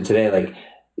forward to today, like,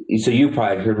 so you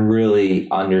probably could really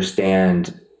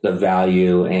understand the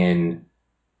value in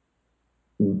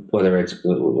whether it's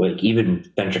like even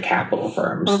venture capital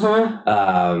firms,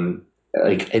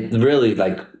 like it really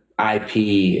like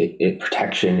IP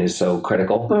protection is so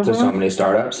critical to so many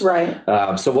startups. Right.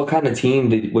 So what kind of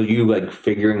team were you like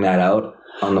figuring that out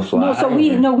on the fly? No, so we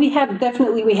had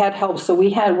help. So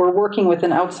we're working with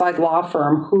an outside law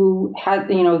firm who had,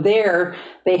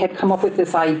 they had come up with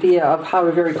this idea of how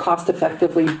to very cost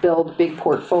effectively build big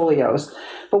portfolios.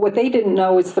 But what they didn't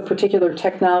know is the particular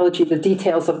technology, the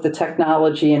details of the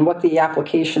technology and what the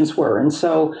applications were. And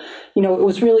so, it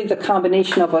was really the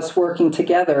combination of us working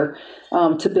together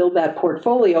to build that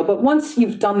portfolio. But once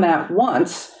you've done that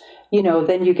once,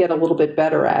 then you get a little bit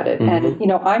better at it. And,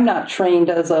 I'm not trained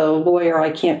as a lawyer.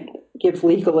 I can't give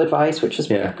legal advice, which is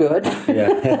good.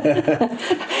 Yeah.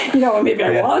 Maybe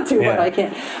I want to, but I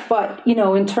can't. But,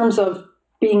 in terms of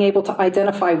being able to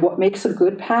identify what makes a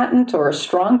good patent or a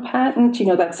strong patent,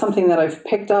 that's something that I've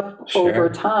picked up over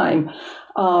time.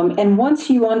 And once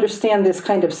you understand this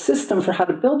kind of system for how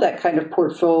to build that kind of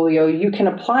portfolio, you can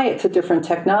apply it to different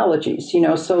technologies.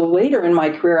 So later in my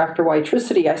career after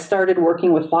Witricity, I started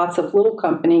working with lots of little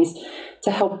companies to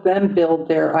help them build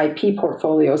their IP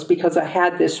portfolios because I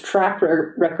had this track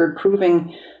record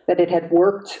proving that it had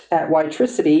worked at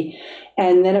Witricity.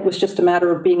 And then it was just a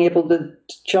matter of being able to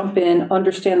jump in,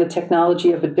 understand the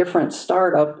technology of a different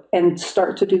startup, and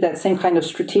start to do that same kind of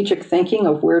strategic thinking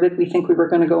of where did we think we were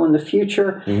going to go in the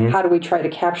future? How do we try to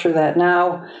capture that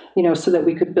now, so that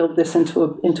we could build this into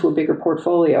a bigger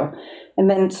portfolio. And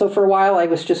then, so for a while, I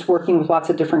was just working with lots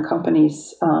of different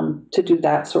companies to do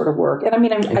that sort of work. And I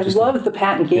mean, I love the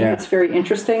patent game. Yeah. It's very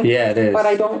interesting. Yeah, it is. But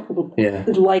I don't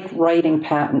like writing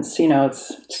patents.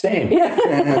 It's same. Yeah.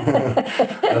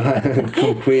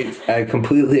 I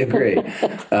completely agree.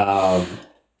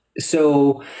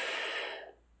 So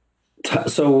talk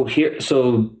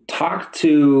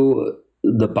to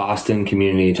the Boston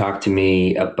community. Talk to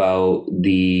me about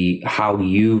how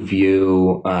you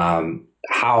view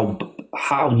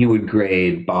how you would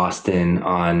grade Boston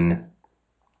on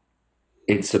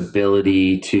its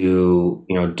ability to,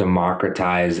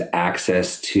 democratize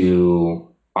access to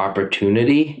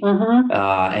opportunity,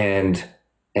 and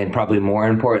probably more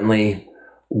importantly,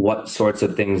 what sorts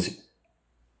of things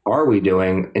are we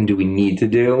doing and do we need to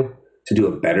do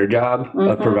a better job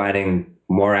of providing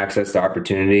more access to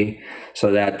opportunity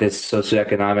so that this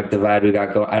socioeconomic divide we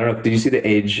got going. I don't know, did you see the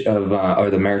Age of, or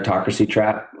the Meritocracy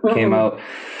Trap came out?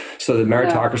 So the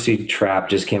Meritocracy Trap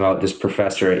just came out. This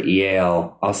professor at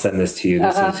Yale, I'll send this to you.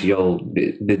 You'll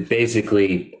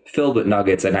basically filled with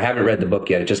nuggets. And I haven't read the book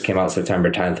yet. It just came out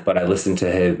September 10th, but I listened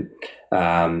to him,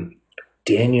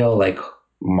 Daniel,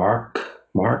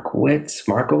 Markowitz,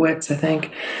 I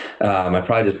think. I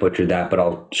probably just butchered that, but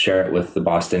I'll share it with the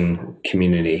Boston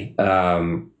community.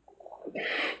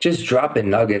 just dropping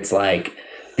nuggets like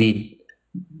the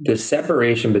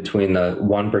separation between the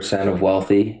 1% of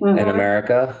wealthy in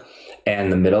America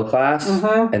and the middle class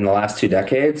in the last 2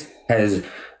 decades has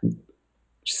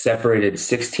separated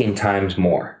 16 times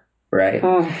more, right?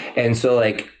 And so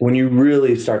like when you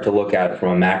really start to look at it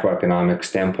from a macroeconomic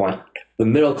standpoint, the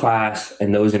middle class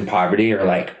and those in poverty are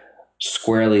like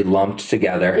squarely lumped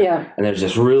together. Yeah. And there's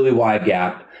this really wide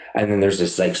gap. And then there's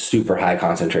this like super high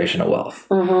concentration of wealth.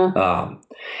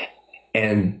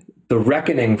 And the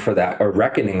reckonings for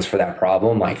that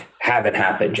problem like haven't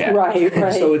happened yet.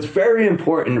 Right. So it's very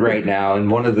important right now.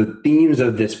 And one of the themes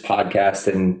of this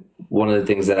podcast and one of the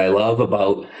things that I love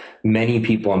about many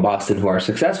people in Boston who are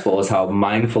successful is how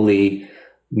mindfully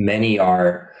many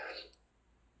are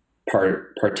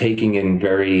partaking in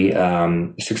very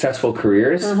successful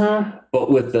careers,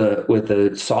 but with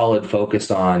a solid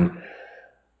focus on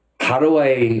how do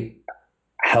I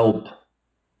help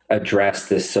address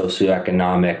this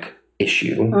socioeconomic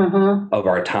issue of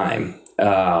our time.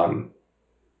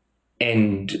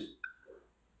 And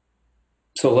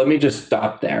so let me just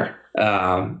stop there.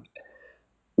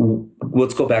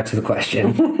 Let's go back to the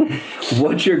question.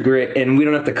 What's your great, and we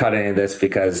don't have to cut any of this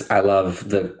because I love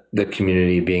the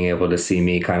community being able to see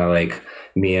me kind of like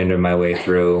meander my way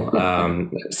through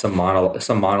some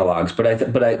monologues,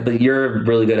 but you're a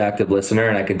really good active listener,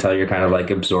 and I can tell you're kind of like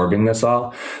absorbing this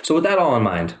all. So with that all in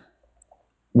mind,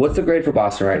 what's the grade for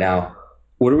Boston right now?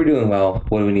 What are we doing well?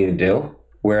 What do we need to do?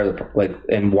 Where are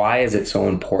and why is it so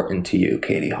important to you,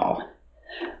 Katie Hall?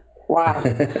 Wow.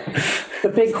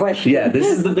 The big question. Yeah, this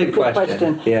is the big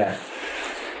question. Yeah.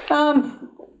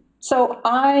 So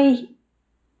I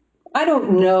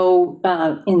don't know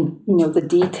in the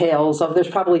details of, there's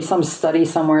probably some study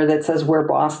somewhere that says where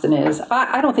Boston is.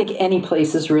 I don't think any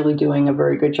place is really doing a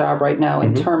very good job right now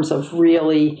in terms of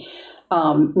really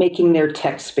making their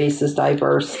tech spaces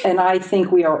diverse. And I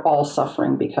think we are all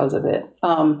suffering because of it.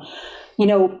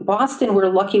 Boston, we're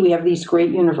lucky we have these great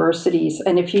universities.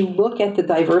 And if you look at the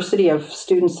diversity of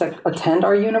students that attend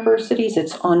our universities,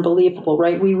 it's unbelievable,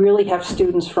 right? We really have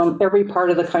students from every part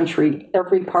of the country,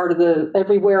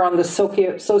 everywhere on the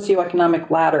socioeconomic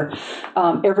ladder,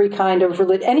 every kind of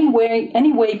religion.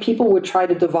 Any way people would try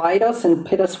to divide us and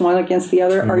pit us one against the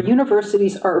other, our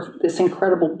universities are this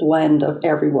incredible blend of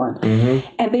everyone.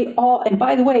 And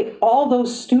by the way, all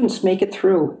those students make it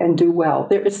through and do well.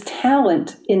 There is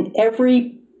talent in every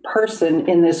person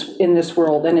in this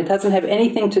world, and it doesn't have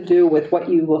anything to do with what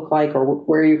you look like or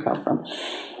where you come from.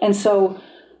 And so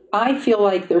I feel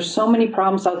like there's so many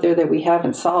problems out there that we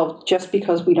haven't solved just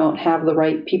because we don't have the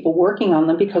right people working on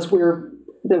them, because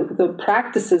the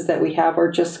practices that we have are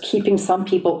just keeping some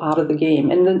people out of the game.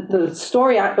 And the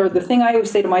story, or the thing I always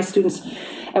say to my students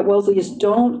at Wellesley is,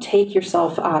 don't take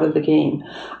yourself out of the game.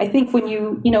 I think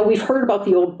when we've heard about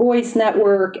the Old Boys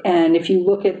Network, and if you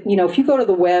look at, if you go to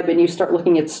the web and you start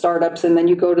looking at startups, and then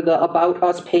you go to the About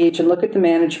Us page and look at the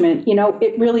management,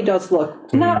 it really does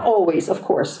look, not always, of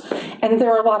course. And there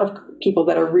are a lot of people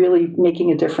that are really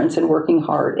making a difference and working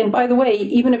hard. And by the way,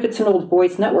 even if it's an Old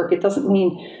Boys Network, it doesn't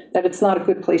mean that it's not a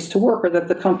good place to work or that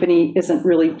the company isn't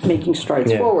really making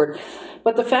strides forward.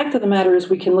 But the fact of the matter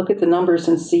is, we can look at the numbers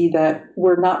and see that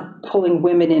we're not pulling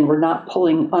women in, we're not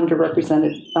pulling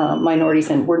underrepresented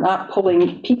minorities in, we're not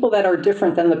pulling people that are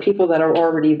different than the people that are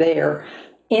already there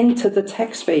into the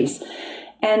tech space.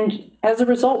 And as a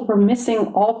result, we're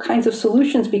missing all kinds of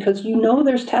solutions, because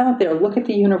there's talent there. Look at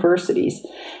the universities.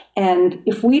 And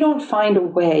if we don't find a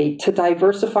way to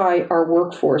diversify our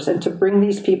workforce and to bring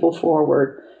these people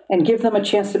forward and give them a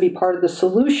chance to be part of the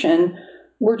solution,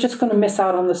 we're just going to miss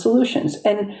out on the solutions.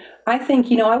 And I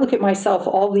think, I look at myself,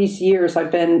 all these years I've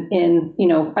been in,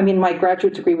 my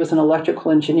graduate degree was in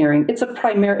electrical engineering. It's a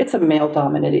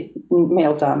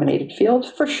male-dominated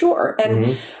field for sure.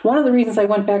 And one of the reasons I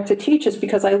went back to teach is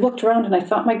because I looked around and I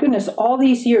thought, my goodness, all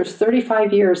these years,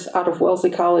 35 years out of Wellesley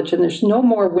College, and there's no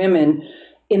more women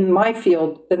in my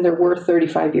field than there were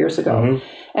 35 years ago.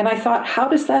 And I thought, how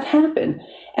does that happen?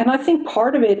 And I think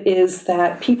part of it is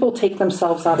that people take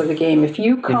themselves out of the game. If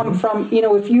you come from,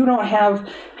 if you don't have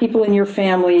people in your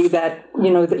family that,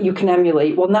 that you can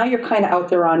emulate, well, now you're kind of out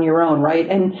there on your own, right?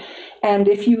 And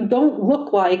if you don't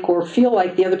look like or feel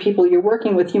like the other people you're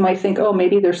working with, you might think, oh,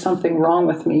 maybe there's something wrong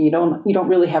with me. You don't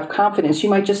really have confidence. You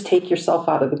might just take yourself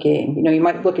out of the game. You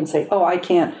might look and say, oh, I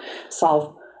can't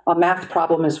solve a math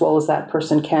problem as well as that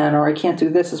person can, or I can't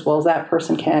do this as well as that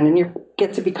person can. And you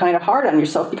get to be kind of hard on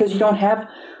yourself because you don't have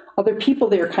other people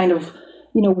there kind of,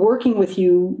 working with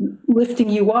you, lifting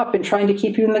you up and trying to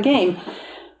keep you in the game.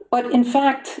 But in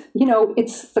fact,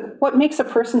 it's what makes a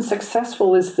person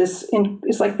successful is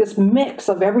like this mix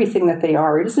of everything that they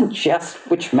are. It isn't just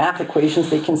which math equations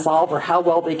they can solve or how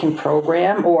well they can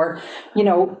program, or,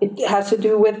 it has to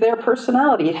do with their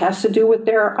personality. It has to do with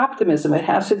their optimism. It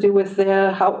has to do with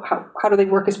how do they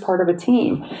work as part of a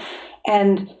team.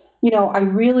 And, I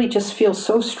really just feel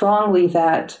so strongly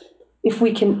that if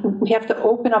we have to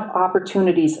open up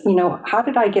opportunities. How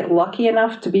did I get lucky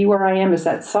enough to be where I am? Is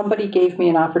that somebody gave me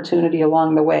an opportunity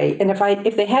along the way. And if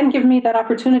they hadn't given me that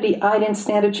opportunity, I didn't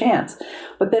stand a chance.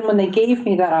 But then when they gave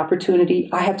me that opportunity,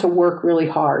 I had to work really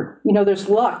hard. There's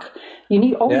luck.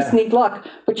 You always need luck,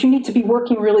 but you need to be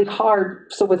working really hard.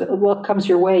 So with luck comes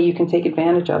your way, you can take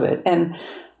advantage of it. And,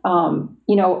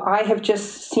 I have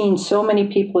just seen so many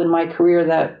people in my career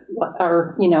that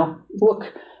are,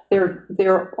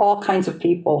 they're all kinds of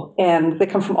people, and they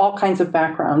come from all kinds of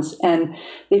backgrounds, and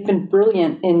they've been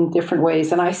brilliant in different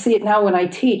ways. And I see it now when I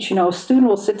teach. A student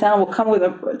will sit down, will come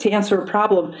to answer a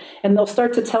problem, and they'll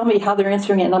start to tell me how they're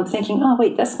answering it, and I'm thinking, oh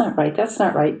wait, that's not right,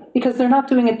 because they're not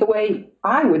doing it the way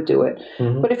I would do it.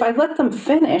 Mm-hmm. But if I let them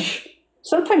finish,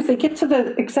 sometimes they get to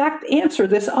the exact answer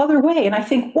this other way. And I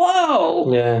think, whoa,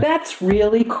 that's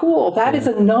really cool. That is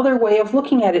another way of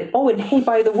looking at it. Oh, and hey,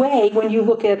 by the way, when you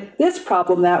look at this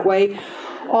problem that way,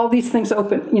 all these things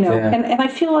open, and I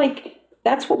feel like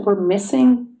that's what we're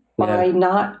missing by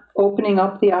not opening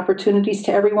up the opportunities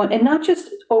to everyone, and not just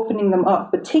opening them up,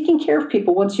 but taking care of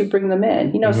people once you bring them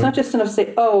in. It's not just enough to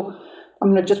say, oh,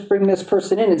 I'm going to just bring this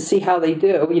person in and see how they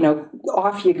do.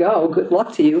 Off you go. Good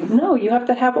luck to you. No, you have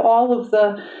to have all of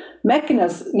the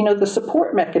mechanisms, the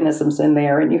support mechanisms in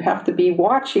there, and you have to be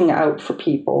watching out for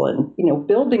people and,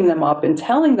 building them up and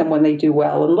telling them when they do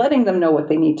well and letting them know what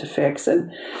they need to fix.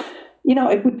 And,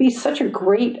 it would be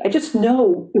I just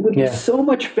know it would be so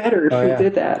much better if we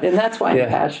did that. And that's why I'm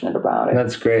passionate about it.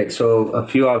 That's great. So a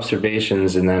few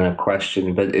observations and then a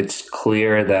question, but it's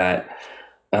clear that,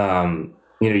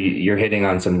 you're hitting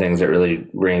on some things that really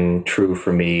ring true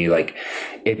for me. Like,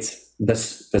 it's the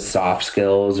soft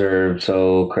skills are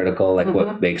so critical. Like,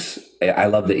 what makes, I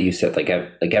love that you said, like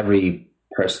every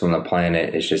person on the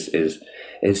planet is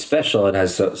special and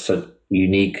has so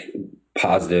unique,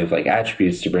 positive,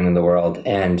 attributes to bring in the world.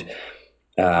 And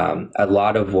a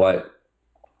lot of what,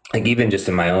 even just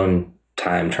in my own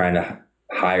time trying to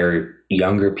hire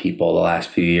younger people the last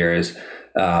few years,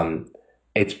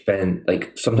 it's been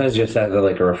sometimes just as a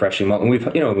refreshing moment.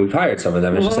 We've hired some of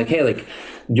them. It's just hey,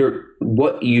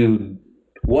 what you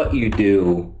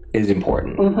do is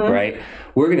important, right?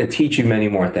 We're going to teach you many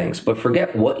more things, but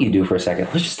forget what you do for a second.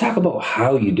 Let's just talk about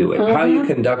how you do it, how you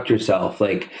conduct yourself,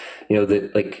 the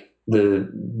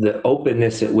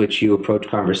openness at which you approach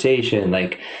conversation,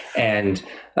 and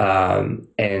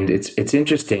it's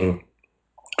interesting.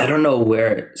 I don't know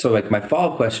where. So my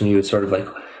follow-up question to you is sort of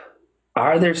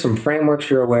are there some frameworks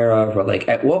you're aware of, or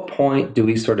at what point do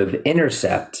we sort of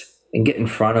intercept and get in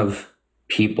front of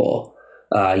people,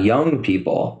 young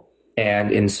people,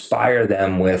 and inspire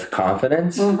them with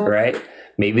confidence, right?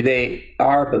 Maybe they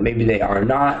are, but maybe they are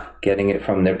not getting it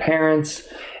from their parents.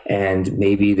 And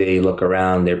maybe they look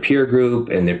around their peer group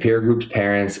and their peer group's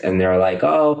parents, and they're like,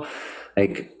 oh, a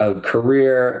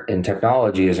career in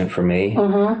technology isn't for me.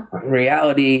 In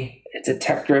reality, it's a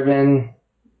tech-driven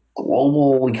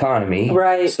global economy,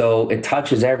 right? So it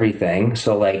touches everything.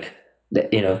 So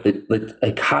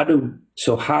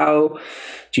how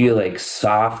do you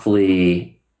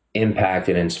softly impact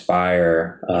and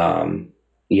inspire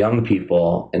young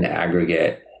people in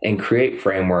aggregate and create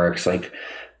frameworks,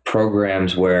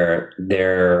 programs where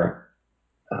they're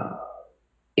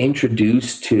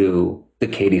introduced to the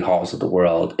Katie Halls of the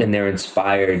world, and they're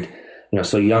inspired,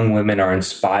 so young women are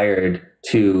inspired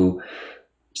to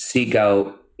seek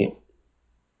out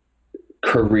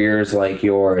careers like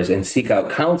yours and seek out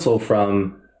counsel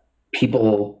from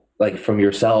people from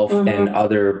yourself and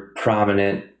other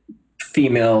prominent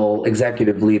female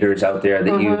executive leaders out there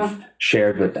that you've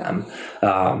shared with them.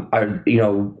 Are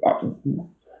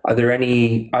there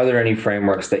any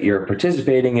frameworks that you're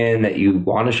participating in that you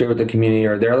want to share with the community?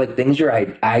 Or are there things you're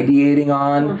ideating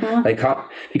on?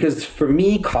 Because for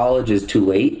me, college is too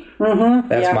late.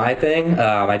 That's my thing.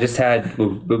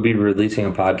 We'll be releasing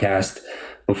a podcast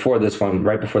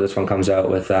right before this one comes out,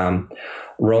 with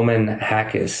Roman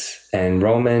Hackis. And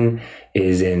Roman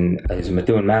he's a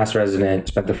Methuen, Mass resident,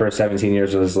 spent the first 17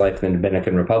 years of his life in the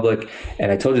Dominican Republic.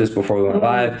 And I told you this before we went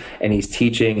live, and he's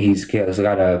teaching. He's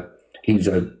a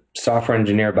software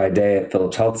engineer by day at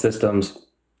Philips Health Systems.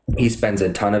 He spends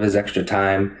a ton of his extra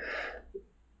time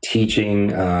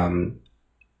teaching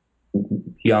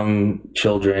young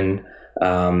children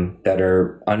that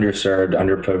are underserved,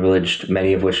 underprivileged,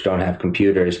 many of which don't have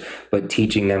computers, but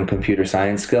teaching them computer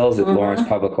science skills at Lawrence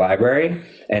Public Library.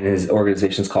 And his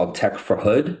organization is called Tech for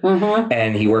Hood.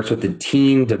 And he works with the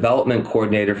teen development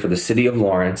coordinator for the city of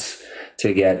Lawrence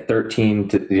to get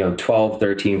 12,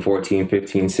 13, 14,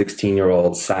 15,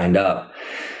 16-year-olds signed up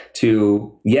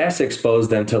to, yes, expose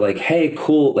them to like, hey,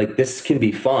 cool, like this can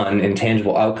be fun and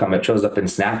tangible outcome. It shows up in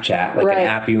Snapchat, like an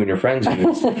app you and your friends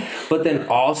use. But then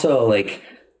also like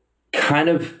kind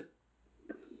of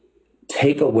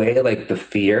take away like the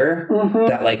fear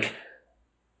that like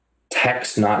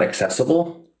tech's not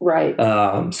accessible. Right.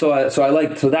 So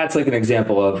that's like an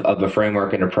example of a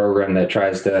framework and a program that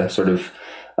tries to sort of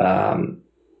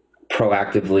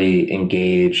proactively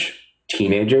engage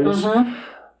teenagers.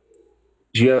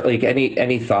 Do you have like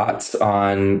any thoughts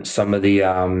on some of the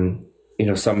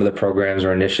some of the programs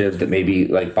or initiatives that maybe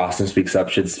like Boston Speaks Up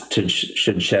should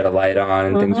shed a light on,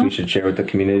 and things we should share with the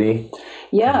community?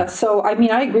 Yeah. So, I mean,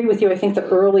 I agree with you. I think the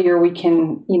earlier we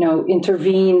can,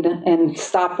 intervene and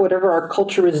stop whatever our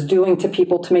culture is doing to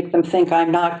people to make them think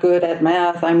I'm not good at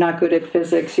math, I'm not good at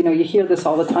physics. You hear this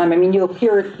all the time. I mean, you'll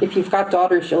hear it if you've got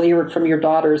daughters, you'll hear it from your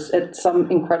daughters at some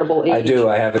incredible age. I do.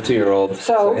 I have a 2-year-old.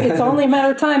 So it's only a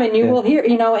matter of time, and you will hear,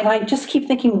 and I just keep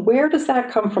thinking, where does that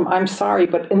come from? I'm sorry,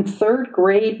 but in third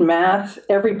grade math,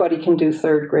 everybody can do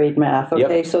third grade math.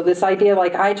 Okay. Yep. So this idea,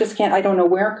 like, I just can't, I don't know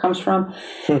where it comes from.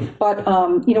 But,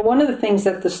 one of the things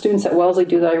that the students at Wellesley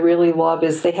do that I really love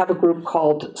is they have a group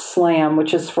called SLAM,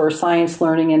 which is for Science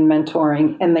Learning and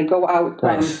Mentoring. And they go out,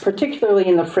 particularly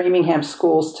in the Framingham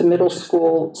schools, to middle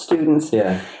school students.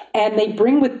 Yeah. And they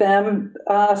bring with them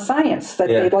science that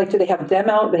they'd like to. They have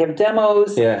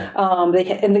demos. Yeah.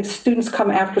 And the students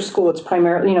come after school. It's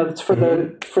primarily, it's for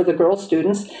the girl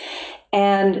students.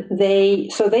 And they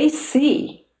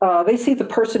see the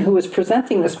person who is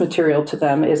presenting this material to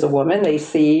them is a woman. They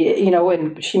see,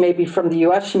 and she may be from the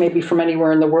U.S., she may be from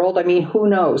anywhere in the world. I mean, who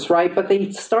knows, right? But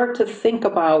they start to think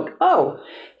about,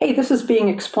 hey, this is being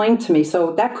explained to me,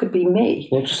 so that could be me.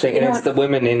 Interesting. And it's the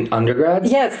women in undergrads?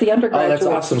 Yeah, it's the undergraduates. Oh,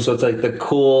 that's awesome. So it's like the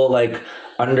cool, like,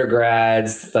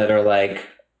 undergrads that are, like,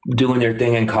 doing their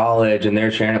thing in college, and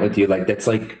they're sharing it with you. Like, that's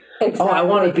like... Exactly. I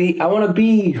want to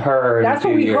be her. That's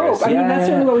what we hope. I mean, that's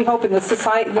really what we hope in the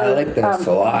society. I like this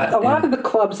a lot. A lot of the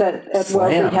clubs at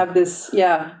Wellesley have this.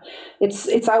 Yeah,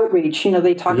 it's outreach.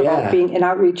 They talk about being an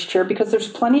outreach chair because there's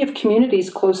plenty of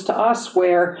communities close to us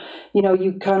where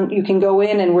you can go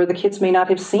in and where the kids may not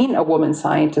have seen a woman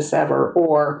scientist ever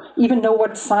or even know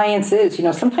what science is.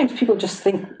 Sometimes people just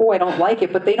think, I don't like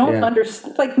it, but they don't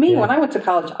understand. Like me, when I went to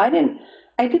college, I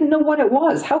didn't know what it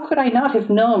was. How could I not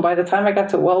have known by the time I got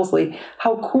to Wellesley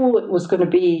how cool it was going to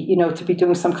be, to be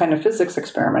doing some kind of physics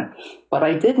experiment? But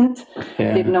I didn't.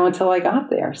 Yeah. Didn't know until I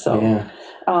got there. So,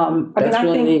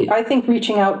 I think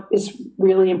reaching out is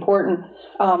really important.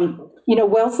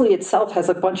 Wellesley itself has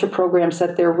a bunch of programs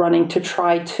that they're running to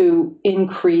try to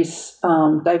increase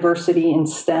diversity in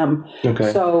STEM.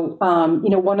 Okay. So,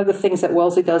 one of the things that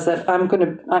Wellesley does that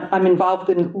I'm involved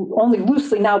in only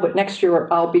loosely now, but next year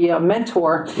I'll be a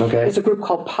mentor. Okay. Is a group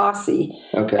called Posse.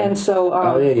 Okay. And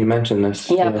so, you mentioned this.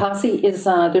 Yeah, Posse is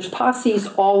there's posses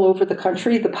all over the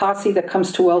country. The posse that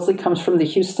comes to Wellesley comes from the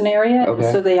Houston area.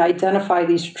 Okay. So they identify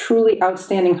these truly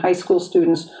outstanding high school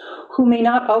students who may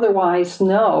not otherwise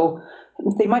know.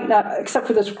 They might not, except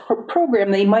for this program,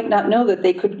 they might not know that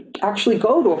they could actually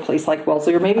go to a place like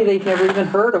Wellesley, or maybe they've never even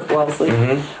heard of Wellesley.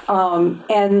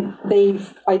 And they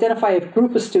identify a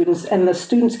group of students, and the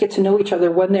students get to know each other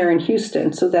when they're in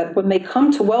Houston, so that when they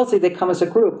come to Wellesley, they come as a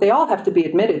group. They all have to be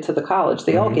admitted to the college.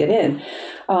 They all get in.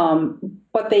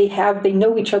 But they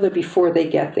know each other before they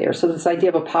get there. So this idea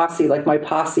of a posse, like my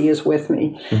posse is with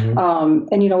me.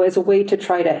 And, as a way to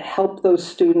try to help those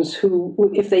students who,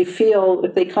 if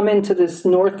they come into this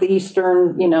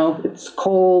northeastern, it's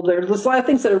cold, there's a lot of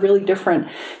things that are really different,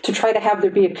 to try to have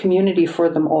there be a community for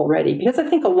them already. Because I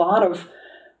think a lot of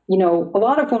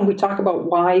when we talk about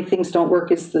why things don't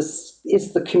work is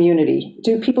the community.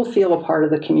 Do people feel a part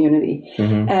of the community?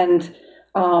 And,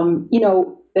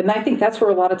 and I think that's where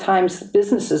a lot of times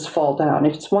businesses fall down.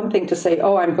 It's one thing to say,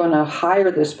 I'm going to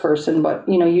hire this person, but,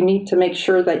 you need to make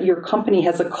sure that your company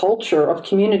has a culture of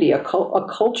community, a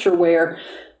culture where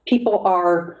people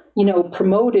are,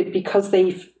 promoted because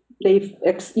they've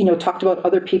talked about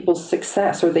other people's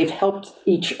success, or they've helped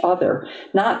each other.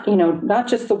 Not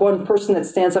just the one person that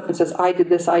stands up and says, I did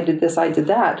this, I did this, I did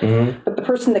that, but the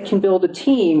person that can build a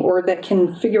team or that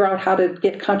can figure out how to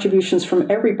get contributions from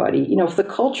everybody. If the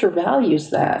culture values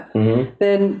that,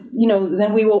 then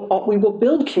we will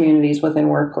build communities within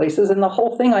workplaces, and the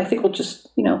whole thing, I think, will just,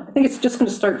 I think it's just going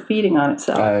to start feeding on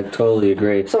itself. I totally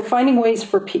agree. So finding ways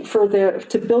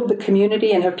to build the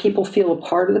community and have people feel a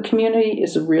part of the community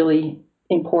is really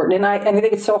important. And I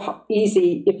think it's so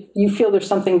easy if you feel there's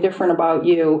something different about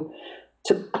you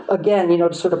to, again,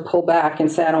 to sort of pull back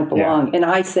and say, I don't belong. Yeah. And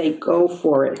I say, go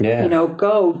for it. Yeah.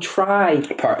 Go try.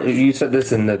 You said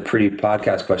this in the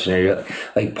pre-podcast questionnaire.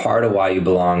 Like, part of why you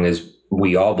belong is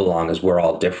we all belong is we're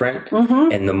all different.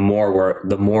 Mm-hmm. And the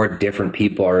more different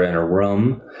people are in a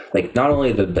room, like not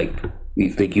only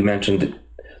like you mentioned,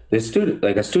 a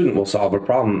student will solve a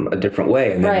problem a different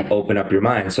way and then open up your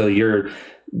mind. So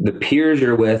the peers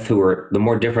you're with, the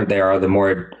more different they are, the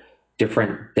more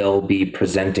different they'll be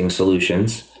presenting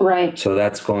solutions. Right. So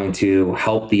that's going to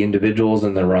help the individuals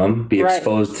in the room be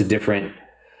exposed to different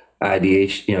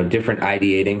ideation, different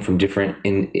ideating from different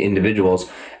individuals,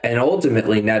 and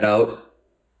ultimately net out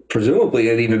presumably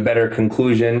an even better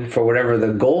conclusion for whatever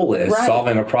the goal is.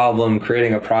 Solving a problem,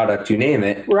 creating a product, you name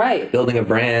it. Building a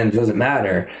brand, doesn't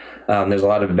matter. There's a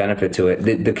lot of benefit to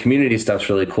it. The community stuff's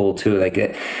really cool too.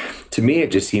 To me,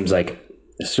 it just seems like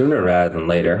sooner rather than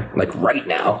later, like right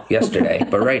now, yesterday,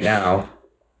 but right now,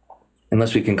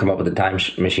 unless we can come up with a time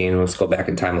machine, let's go back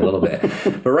in time a little bit.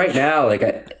 But right now,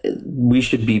 we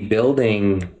should be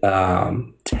building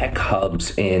tech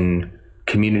hubs in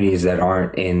communities that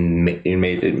aren't in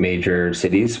major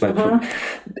cities.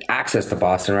 Access to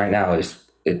Boston right now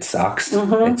it sucks.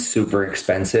 Mm-hmm. It's super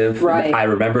expensive. Right. I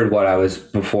remembered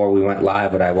before we went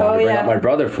live, what I wanted to bring up my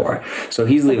brother for. So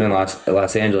he's leaving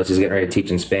Los Angeles. He's getting ready to teach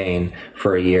in Spain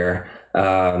for a year.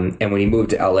 And when he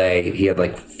moved to LA, he had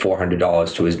like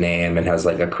 $400 to his name and has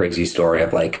like a crazy story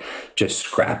of like just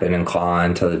scrapping and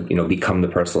clawing to, become the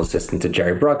personal assistant to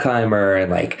Jerry Bruckheimer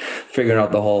and like figuring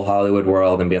out the whole Hollywood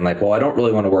world and being like, well, I don't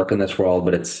really want to work in this world,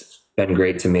 but it's been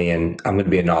great to me and I'm going to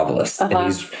be a novelist. Uh-huh.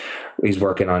 And he's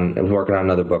working on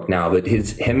another book now, but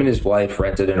him and his wife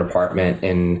rented an apartment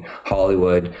in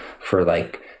Hollywood for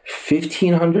like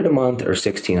 $1,500 a month or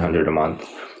 $1,600 a month.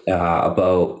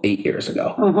 About 8 years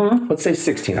ago. Mm-hmm. Let's say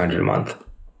 $1,600 a month.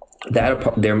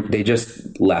 They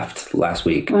just left last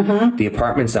week. Mm-hmm. The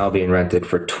apartment's now being rented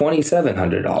for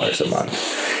 $2,700 a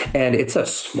month, and it's a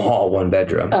small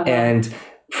 1-bedroom. Uh-huh. And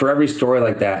for every story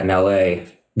like that in LA,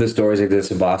 the stories like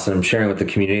this in Boston, I'm sharing with the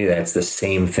community that it's the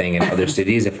same thing in other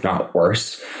cities, if not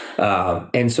worse.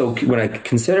 And so when I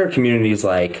consider communities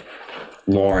like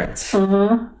Lawrence.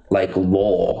 Mm-hmm. Like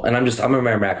Lowell, and I'm a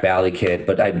Merrimack Valley kid,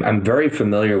 but I'm very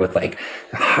familiar with like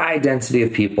high density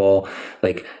of people,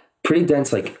 like pretty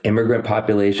dense, like immigrant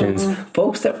populations,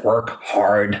 folks that work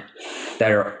hard,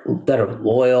 that are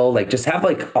loyal, like just have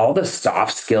like all the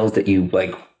soft skills that you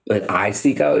like that I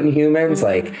seek out in humans,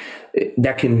 like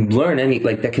that can learn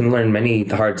many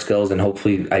hard skills and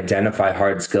hopefully identify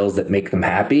hard skills that make them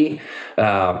happy.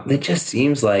 It just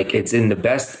seems like it's in the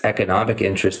best economic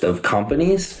interest of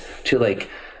companies to like.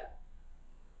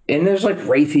 And there's like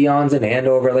Raytheon's in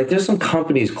Andover, like there's some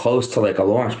companies close to like a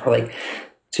Lawrence, but like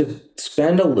to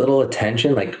spend a little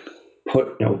attention, like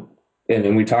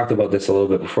and we talked about this a little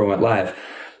bit before we went live,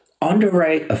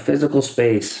 underwrite a physical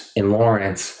space in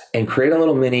Lawrence and create a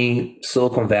little mini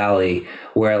Silicon Valley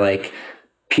where like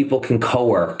people can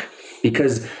co-work.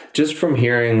 Because just from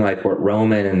hearing like what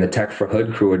Roman and the Tech for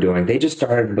Hood crew were doing, they just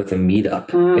started with a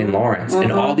meetup in Lawrence,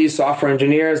 and all these software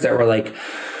engineers that were like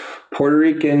Puerto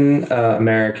Rican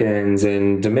Americans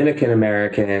and Dominican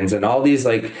Americans and all these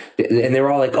like, and they were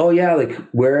all like, oh yeah, like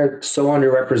we're so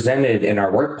underrepresented in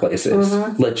our workplaces.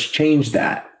 Mm-hmm. Let's change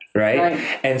that. Right.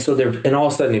 And so and all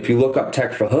of a sudden, if you look up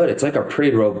Tech for Hood, it's like a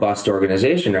pretty robust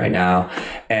organization right now.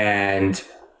 And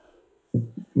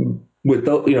with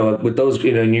those,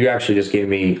 and you actually just gave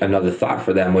me another thought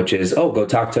for them, which is, go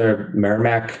talk to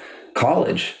Merrimack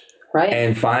College. Right.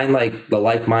 And find like the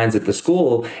like minds at the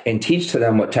school and teach to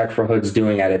them what Tech for Hood's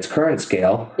doing at its current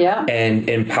scale. Yeah. And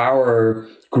empower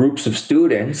groups of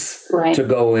students to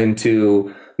go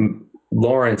into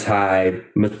Lawrence High,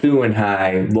 Methuen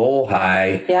High, Lowell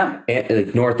High, and,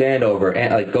 like North Andover,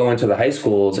 and like go into the high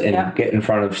schools and get in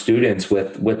front of students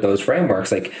with those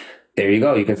frameworks. Like, there you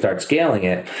go. You can start scaling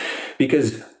it.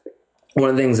 Because one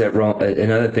of the things that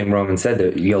another thing Roman said,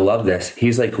 that you'll love this.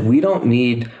 He's like, we don't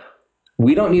need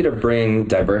to bring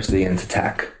diversity into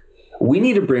tech. We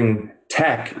need to bring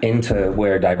tech into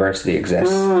where diversity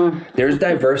exists. There's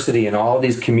diversity in all of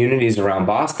these communities around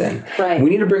Boston. Right. We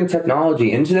need to bring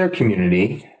technology into their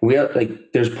community. We have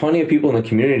there's plenty of people in the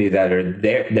community that are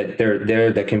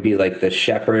there, that can be like the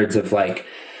shepherds of like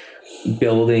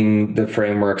building the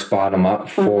frameworks bottom up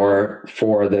for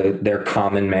their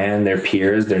common man, their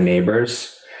peers, their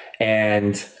neighbors.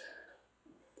 And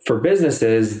for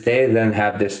businesses, they then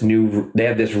have this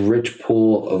rich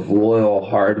pool of loyal,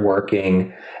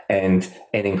 hardworking, and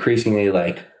increasingly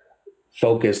like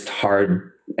focused,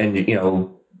 hard, and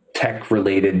tech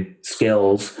related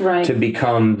skills to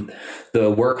become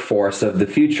the workforce of the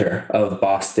future of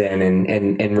Boston,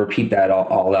 and repeat that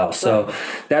all else. So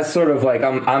that's sort of like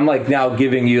I'm like now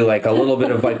giving you like a little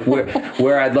bit of like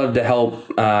where I'd love to help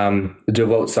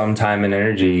devote some time and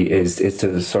energy is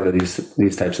to sort of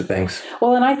these types of things.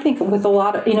 Well, and I think with a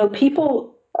lot of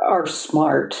people are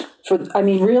smart.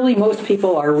 Really, most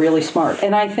people are really smart,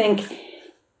 and I think.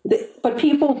 But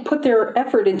people put their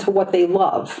effort into what they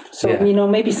love. So,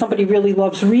 maybe somebody really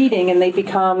loves reading and they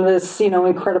become this,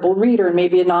 incredible reader, and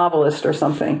maybe a novelist or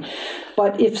something.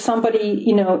 But if somebody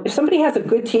has a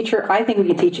good teacher, I think we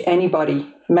can teach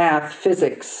anybody math,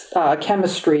 physics,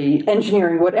 chemistry,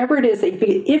 engineering, whatever it is.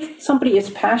 If somebody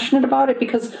is passionate about it,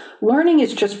 because learning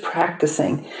is just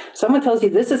practicing. Someone tells you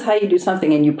this is how you do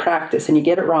something, and you practice and you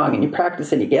get it wrong, and you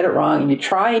practice and you get it wrong, and you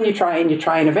try and you try and you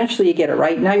try, and eventually you get it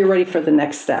right. Now you're ready for the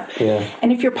next step. Yeah.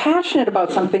 And if you're passionate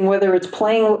about something, whether it's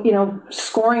playing,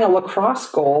 scoring a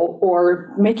lacrosse goal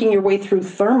or making your way through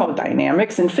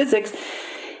thermodynamics and physics,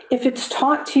 if it's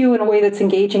taught to you in a way that's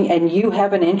engaging and you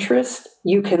have an interest,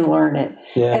 you can learn it.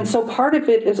 Yeah. And so part of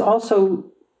it is also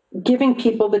giving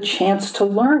people the chance to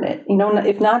learn it.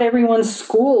 If not everyone's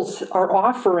schools are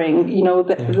offering,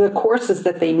 the courses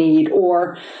that they need,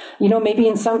 or, maybe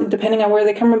in some, depending on where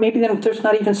they come from, maybe then there's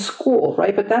not even school,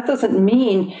 right? But that doesn't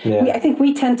mean, I think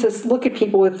we tend to look at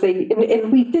people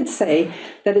and we did say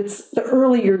that it's the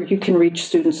earlier you can reach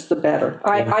students, the better.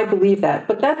 I believe that.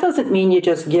 But that doesn't mean you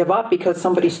just give up because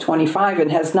somebody's 25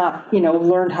 and has not,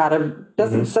 learned how to,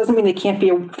 doesn't mean they can't be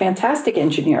a fantastic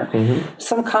engineer.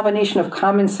 Some combination of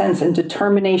common sense and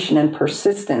determination and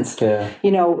persistence.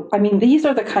 These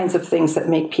are the kinds of things that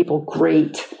make people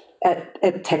great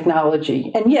at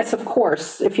technology. And yes, of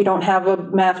course, if you don't have a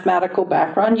mathematical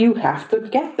background, you have to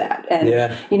get that. And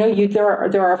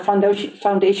there are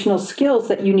foundational skills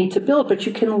that you need to build, but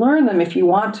you can learn them if you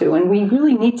want to. And we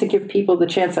really need to give people the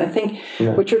chance. I think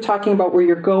what you're talking about, where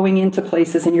you're going into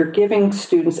places and you're giving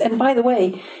students, and by the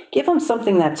way, give them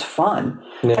something that's fun.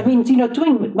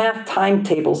 Doing math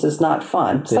timetables is not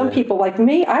fun. Some people like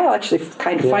me, I actually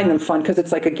kind of find them fun because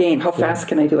it's like a game. How fast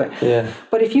can I do it?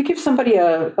 But if you give somebody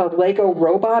a Lego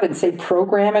robot and say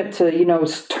program it to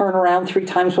turn around 3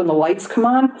 times when the lights come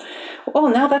on,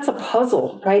 now that's a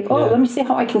puzzle, right? Let me see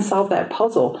how I can solve that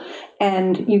puzzle.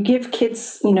 And you give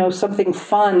kids something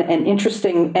fun and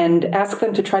interesting, and ask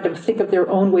them to try to think of their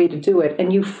own way to do it,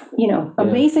 and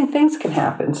amazing things can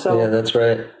happen. So that's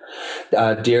right.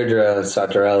 Deirdre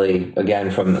Sartorelli,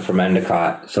 again from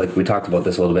Endicott. So like we talked about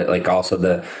this a little bit, like also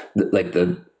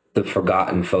the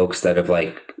forgotten folks that have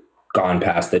like gone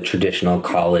past the traditional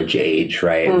college age,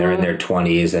 right? And they're in their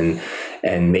 20s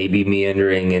and maybe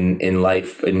meandering in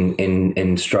life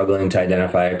and struggling to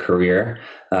identify a career.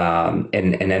 And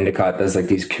Endicott does like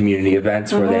these community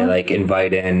events where they like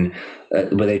invite in,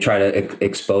 where they try to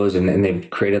expose, and they've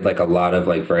created like a lot of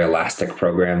like very elastic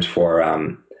programs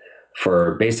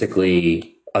for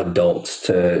basically adults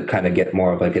to kind of get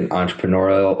more of like an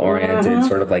entrepreneurial oriented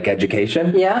sort of like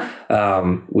education.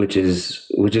 Which is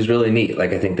really neat.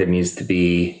 Like I think there needs to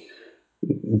be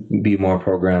more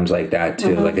programs like that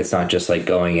too. Like it's not just like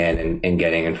going in and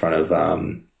getting in front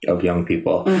of young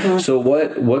people. So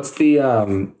what's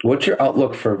your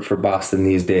outlook for Boston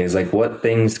these days? Like what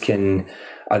things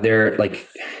are there, like,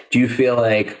 do you feel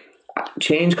like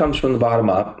change comes from the bottom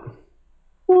up?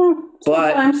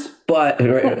 Sometimes. But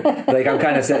like I'm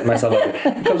kind of setting myself up.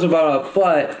 It comes about,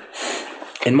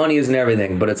 and money isn't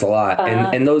everything, but it's a lot.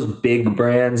 And those big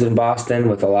brands in Boston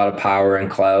with a lot of power and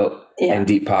clout and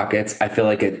deep pockets, I feel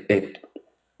like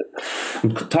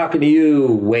I'm talking to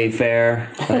you, Wayfair.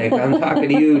 Like I'm talking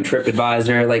to you,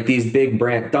 TripAdvisor. Like these big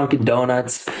brands, Dunkin'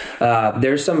 Donuts.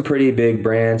 There's some pretty big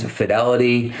brands,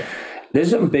 Fidelity.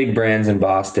 There's some big brands in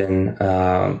Boston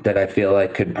that I feel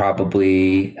like could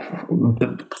probably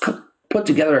put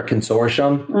together a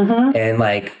consortium and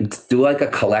like do like a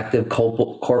collective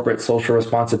corporate social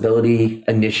responsibility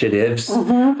initiatives,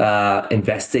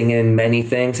 investing in many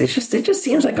things. It just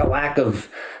seems like a lack of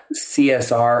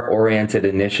CSR oriented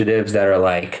initiatives that are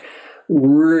like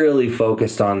really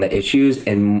focused on the issues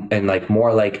and like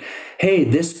more like, hey,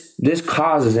 this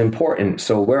cause is important,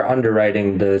 so we're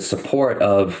underwriting the support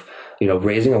of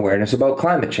raising awareness about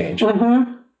climate change.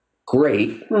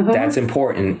 Great. That's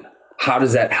important. how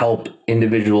does that help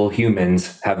individual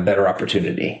humans have better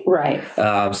opportunity? Right.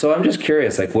 So I'm just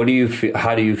curious, like, what do you feel?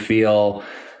 How do you feel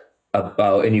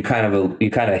about? And you kind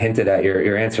of hinted at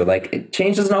your answer. Like,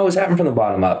 change doesn't always happen from the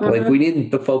bottom up. Like, we need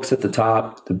the folks at the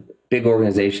top, the big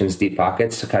organizations, deep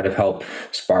pockets, to kind of help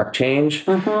spark change.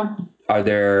 Are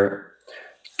there?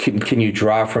 Can you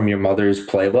draw from your mother's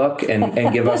playbook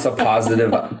and give us a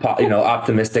positive,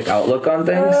 optimistic outlook on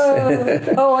things?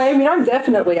 I mean, I'm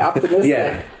definitely optimistic.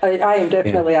 Yeah. I am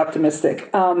definitely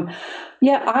optimistic.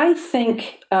 I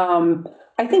think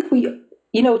we,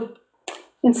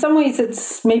 in some ways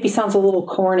it's maybe sounds a little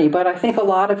corny, but I think a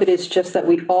lot of it is just that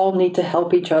we all need to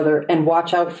help each other and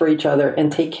watch out for each other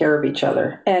and take care of each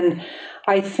other. And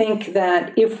I think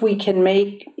that if we can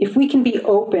be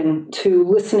open to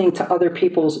listening to other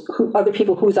people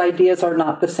whose ideas are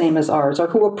not the same as ours, or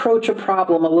who approach a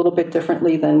problem a little bit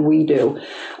differently than we do,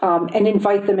 and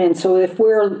invite them in. So if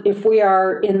we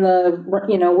are in the,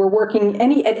 we're working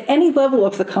at any level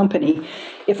of the company,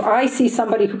 if I see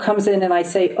somebody who comes in and I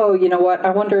say, oh, you know what,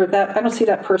 I wonder that I don't see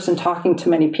that person talking to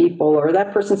many people, or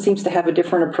that person seems to have a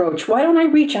different approach. Why don't I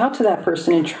reach out to that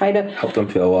person and try to help them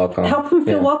feel welcome?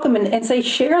 And say,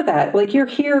 share that. Like, you're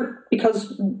here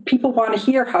because people want to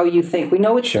hear how you think. We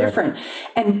know it's different.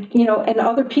 And, and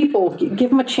other people, give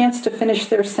them a chance to finish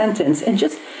their sentence, and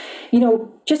just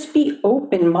be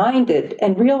open-minded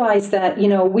and realize that,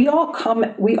 we all come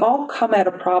at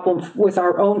a problem with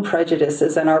our own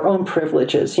prejudices and our own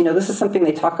privileges. This is something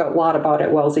they talk a lot about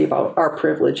at Wellesley, about our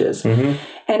privileges.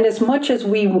 And as much as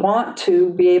we want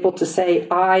to be able to say,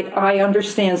 I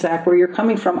understand, Zach, where you're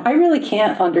coming from, I really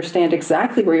can't understand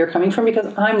exactly where you're coming from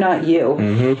because I'm not you.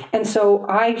 And so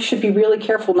I should be really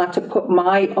careful not to put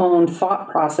my own thought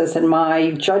process and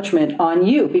my judgment on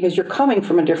you because you're coming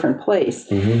from a different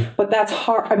place. But that's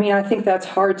hard. I mean, I think that's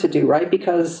hard to do, right?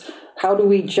 Because how do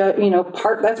we judge,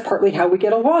 that's partly how we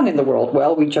get along in the world.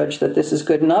 Well, we judge that this is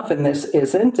good enough and this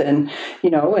isn't. And,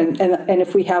 and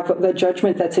if we have the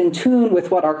judgment that's in tune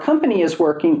with what our company is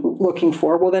looking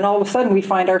for, well, then all of a sudden we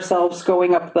find ourselves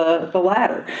going up the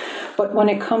ladder. But when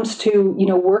it comes to,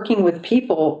 working with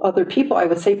other people, I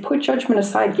would say put judgment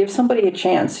aside, give somebody a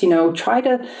chance, try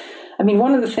to. I mean,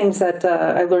 one of the things that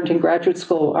I learned in graduate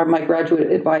school, my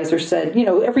graduate advisor said,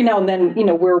 every now and then,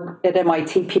 we're at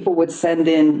MIT, people would send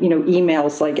in,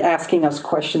 emails like asking us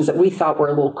questions that we thought were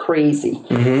a little crazy.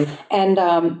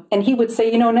 And he would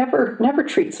say, never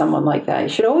treat someone like that. You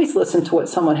should always listen to what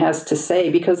someone has to say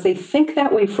because they think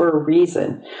that way for a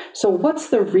reason. So what's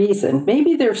the reason?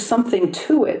 Maybe there's something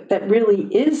to it that really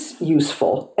is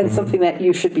useful and something that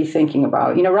you should be thinking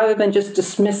about, rather than just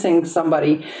dismissing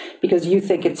somebody because you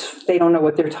think they don't know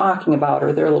what they're talking about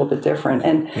or they're a little bit different.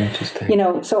 And,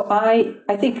 so I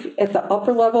think at the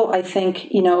upper level, I think,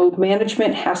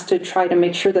 management has to try to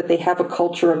make sure that they have a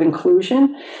culture of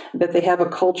inclusion, that they have a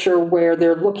culture where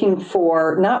they're looking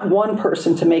for not one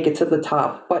person to make it to the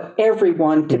top, but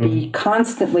everyone to be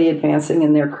constantly advancing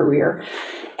in their career.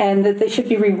 And that they should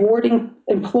be rewarding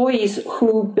employees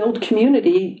who build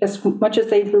community as much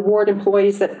as they reward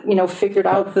employees that, figured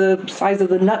out the size of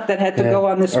the nut that had to go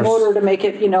on this motor to make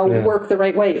it, work the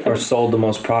right way. Or sold the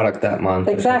most product that month.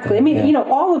 Exactly. I mean,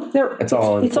 all of their, it's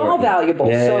all valuable.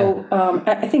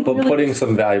 I think but really putting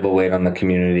some valuable weight on the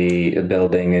community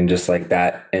building and just like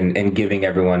that and giving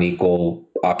everyone equal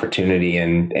opportunity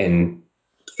and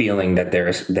feeling that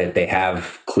they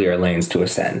have clear lanes to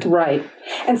ascend. Right.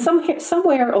 And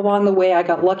somewhere along the way, I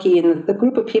got lucky, and the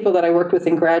group of people that I worked with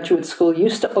in graduate school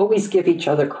used to always give each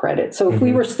other credit. So if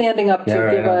we were standing up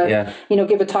to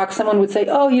give a talk, someone would say,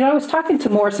 "Oh, I was talking to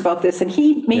Morris about this, and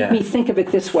he made me think of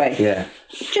it this way." Yeah.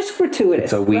 Just gratuitous.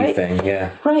 It's a we thing.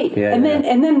 Yeah. Right. Yeah, and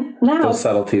then now those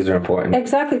subtleties are important.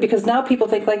 Exactly, because now people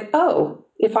think like, oh,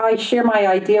 if I share my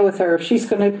idea with her, she's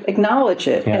going to acknowledge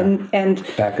it, and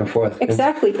back and forth.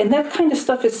 Exactly, and that kind of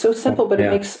stuff is so simple, but it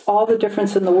makes all the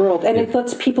difference in the world, and it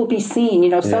lets people be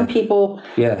seen. Some people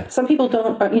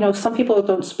don't. Some people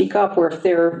don't speak up, or if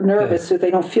they're nervous or they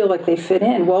don't feel like they fit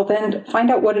in, well, then find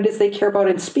out what it is they care about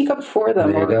and speak up for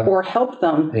them, or help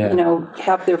them.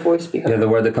 Have their voice be heard. Yeah, the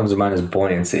word that comes to mind is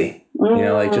buoyancy.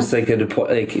 Just like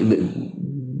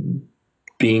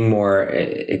being more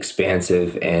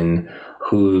expansive in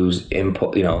whose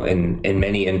input, in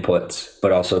many inputs,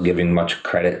 but also giving much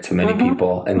credit to many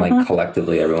people, and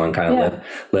collectively everyone kind of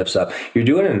lifts up. You're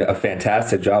doing a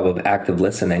fantastic job of active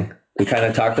listening. We kind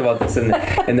of talked about this in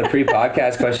the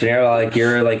pre-podcast questionnaire. Like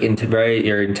you're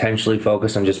you're intentionally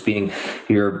focused on just being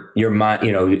your mind.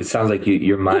 It sounds like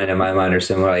your mind and my mind are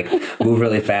similar. Like move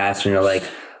really fast, and you're like,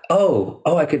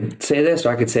 I could say this or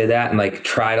I could say that, and like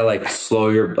try to like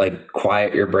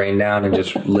quiet your brain down and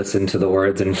just listen to the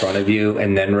words in front of you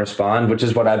and then respond, which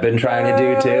is what I've been trying to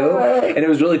do too. And it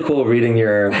was really cool reading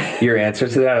your answer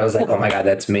to that. I was like, oh my God,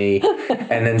 that's me.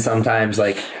 And then sometimes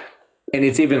like, and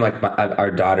it's even like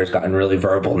our daughter's gotten really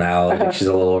verbal now. I think she's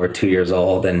a little over 2 years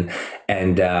old, and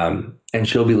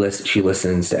she'll be she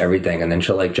listens to everything, and then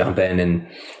she'll like jump in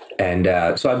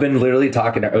and so I've been literally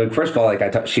talking to her. Like, first of all,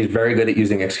 like she's very good at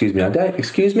using excuse me.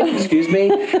 Excuse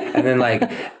me, and then like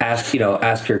ask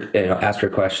her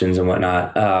questions and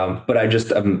whatnot. But I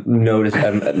just noticed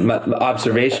my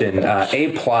observation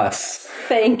A+.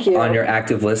 Thank you. On your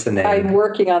active listening. I'm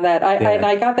working on that. And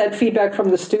I got that feedback from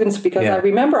the students because I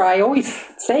remember I always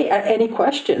say any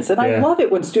questions, and I love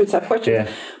it when students have questions.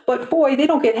 Yeah. But boy, they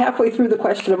don't get halfway through the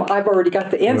question and I've already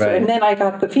got the answer. Right. And then I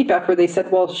got the feedback where they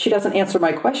said, well, she doesn't answer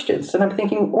my questions. And I'm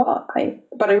thinking, well,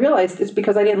 but I realized it's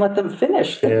because I didn't let them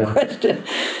finish the question.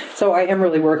 So I am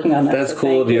really working on that. That's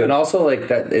cool of you. And also like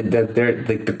that they're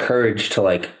like the courage to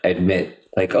like admit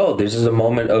like, oh, this is a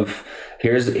moment of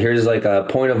here's like a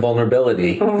point of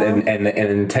vulnerability and an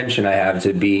intention I have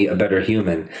to be a better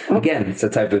human. Again, it's the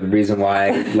type of reason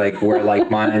why like we're like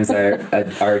minds are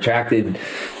attracted,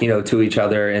 to each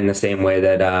other in the same way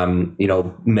that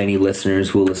many listeners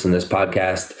who listen to this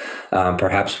podcast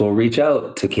perhaps will reach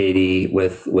out to Katie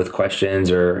with questions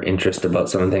or interest about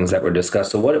some of the things that were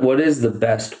discussed. So what is the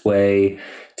best way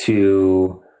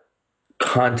to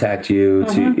contact you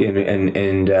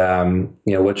and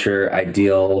what's your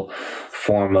ideal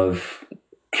form of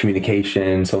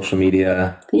communication, social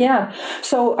media? Yeah.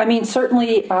 So, I mean,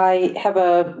 certainly I have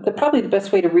probably the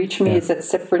best way to reach me is at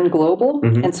Cyprin Global.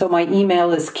 And so my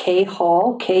email is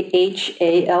khall,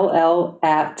 KHALL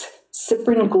at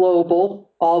Cyprin Global,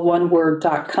 all one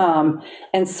word.com.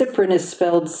 And Cyprin is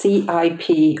spelled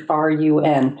CIPRUN.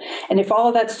 And if all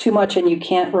of that's too much and you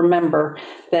can't remember,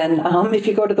 then if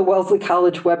you go to the Wellesley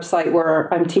College website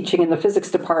where I'm teaching in the physics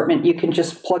department, you can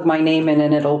just plug my name in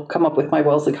and it'll come up with my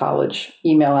Wellesley College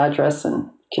email address and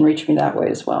can reach me that way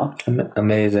as well.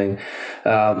 Amazing.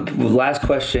 Last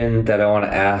question that I want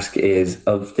to ask is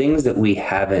of things that we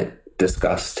haven't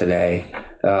discussed today.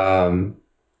 And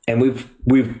we've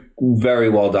very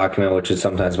well documented, which is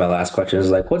sometimes my last question is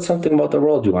like, what's something about the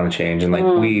world you want to change? And like,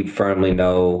 we firmly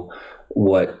know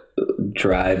what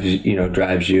drives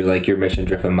you, like your mission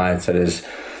driven mindset is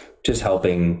just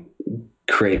helping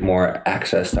create more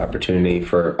access to opportunity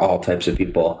for all types of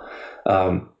people.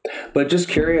 But just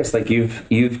curious, like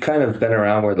you've kind of been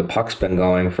around where the puck's been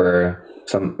going for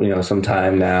some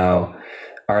time now.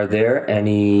 Are there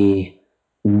any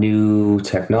new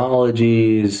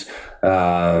technologies?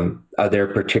 Are there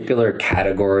particular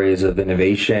categories of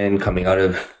innovation coming out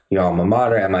of alma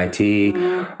mater, MIT?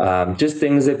 Just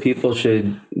things that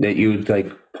that you would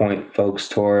like point folks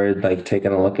toward, like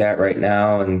taking a look at right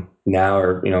now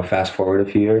or fast forward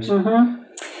a few years?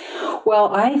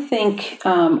 Well, I think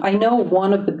I know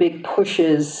one of the big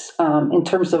pushes in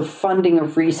terms of funding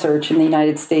of research in the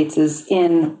United States is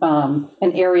in an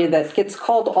area that gets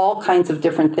called all kinds of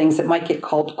different things. It might get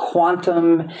called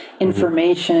quantum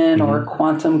information or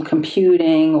quantum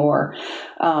computing or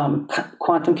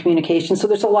quantum communication. So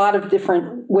there's a lot of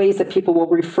different ways that people will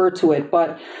refer to it.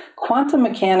 But quantum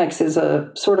mechanics is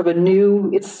it's sort of the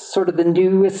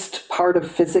newest part of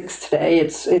physics today.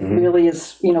 It really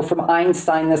is, from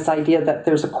Einstein, this idea that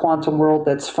there's a quantum world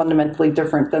that's fundamentally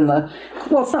different than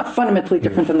it's not fundamentally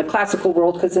different than the classical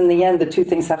world, because in the end, the two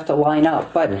things have to line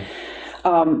up. But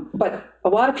a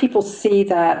lot of people see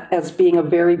that as being a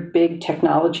very big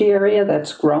technology area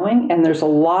that's growing, and there's a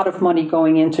lot of money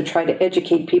going in to try to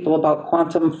educate people about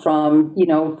quantum from,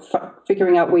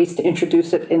 figuring out ways to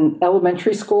introduce it in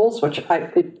elementary schools, which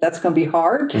that's going to be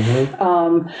hard,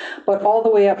 but all the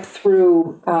way up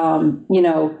through,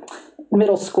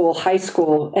 middle school, high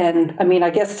school. And I mean,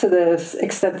 I guess to the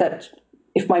extent that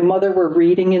if my mother were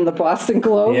reading in the Boston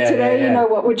Globe today,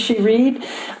 what would she read?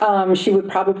 She would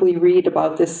probably read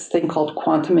about this thing called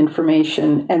quantum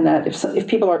information, and that if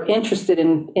people are interested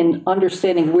in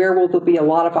understanding where will there be a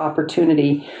lot of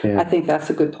opportunity, I think that's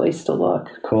a good place to look.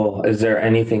 Cool. Is there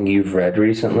anything you've read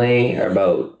recently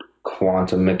about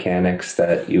quantum mechanics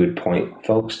that you would point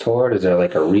folks toward? Is there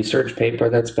like a research paper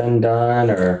that's been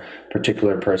done or a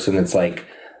particular person that's like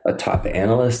a top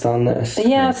analyst on this?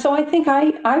 Yeah, so I think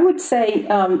I would say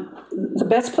the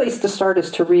best place to start is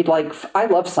to read, like, I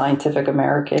love Scientific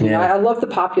American. Yeah. I love the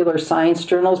popular science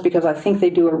journals because I think they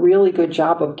do a really good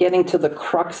job of getting to the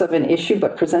crux of an issue,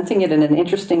 but presenting it in an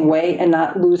interesting way and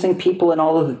not losing people in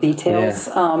all of the details.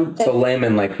 Yeah. So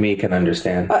layman like me can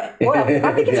understand. Well,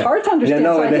 I think it's hard to understand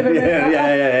Scientific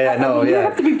American. You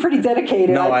have to be pretty dedicated.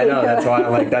 No, I know. That's why I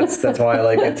like that's why I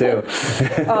like it too.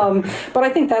 But I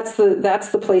think that's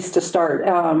the place to start.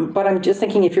 But I'm just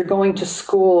thinking, if you're going to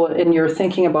school and you're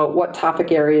thinking about what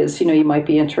topic areas you might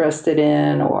be interested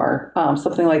in, or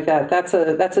something like that, that's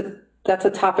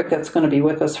a topic that's going to be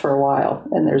with us for a while,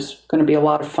 and there's going to be a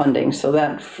lot of funding. So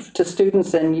that to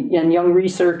students and young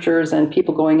researchers and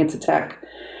people going into tech,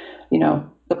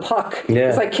 the puck. Yeah.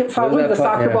 It's like following the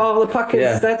soccer ball. The puck is.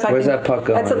 Yeah. Where's that puck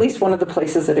going? That's at least one of the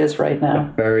places it is right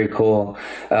now. Very cool.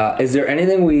 Is there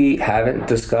anything we haven't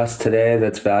discussed today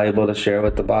that's valuable to share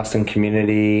with the Boston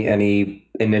community? Any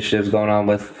initiatives going on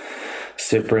with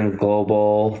Cyprin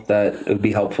Global that would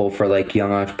be helpful for like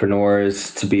young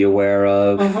entrepreneurs to be aware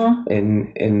of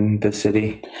in the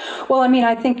city? Well, I mean,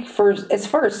 I think as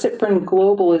far as Cyprin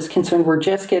Global is concerned, we're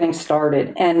just getting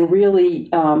started, and really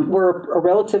we're a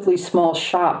relatively small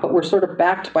shop, but we're sort of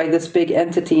backed by this big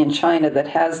entity in China that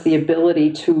has the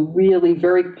ability to really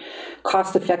very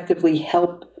cost effectively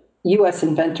help U.S.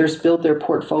 inventors build their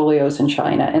portfolios in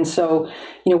China. And so,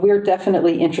 we're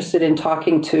definitely interested in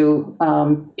talking to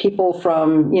people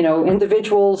from,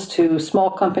 individuals to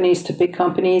small companies to big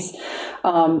companies.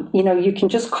 You can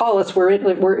just call us. We're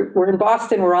in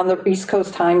Boston. We're on the East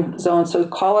Coast time zone. So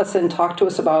call us and talk to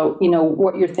us about,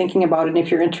 what you're thinking about and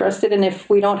if you're interested. And if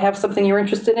we don't have something you're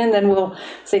interested in, then we'll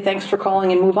say thanks for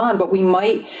calling and move on. But we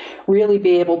might really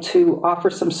be able to offer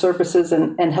some services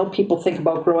and help people think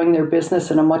about growing their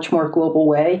business in a much more global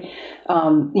way.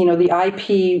 The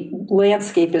IP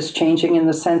landscape is changing in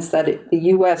the sense that the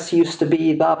U.S. used to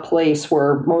be the place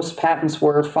where most patents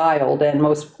were filed and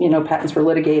most, patents were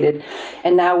litigated.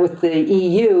 And now with the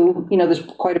EU, there's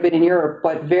quite a bit in Europe,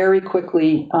 but very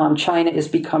quickly, China is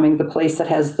becoming the place that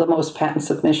has the most patent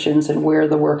submissions and where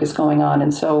the work is going on.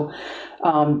 And so,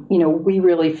 we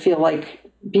really feel like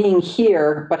being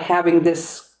here, but having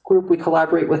this group we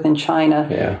collaborate with in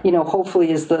China, hopefully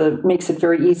makes it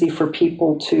very easy for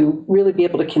people to really be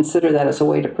able to consider that as a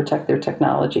way to protect their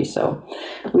technology. So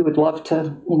we would love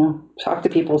to, talk to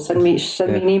people. Send me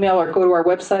an email or go to our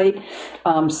website,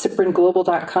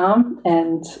 cypringlobal.com,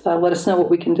 and let us know what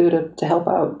we can do to help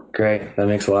out. Great. That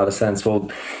makes a lot of sense. Well,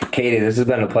 Katie, this has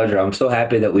been a pleasure. I'm so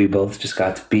happy that we both just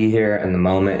got to be here in the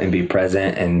moment and be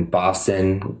present in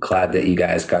Boston. Glad that you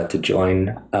guys got to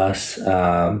join us.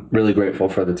 Really grateful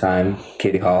for the time,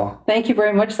 Katie Hall. Thank you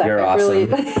very much, Zach. You're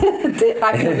awesome.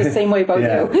 I feel the same way about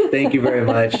you. Thank you very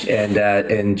much.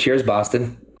 And cheers,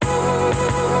 Boston.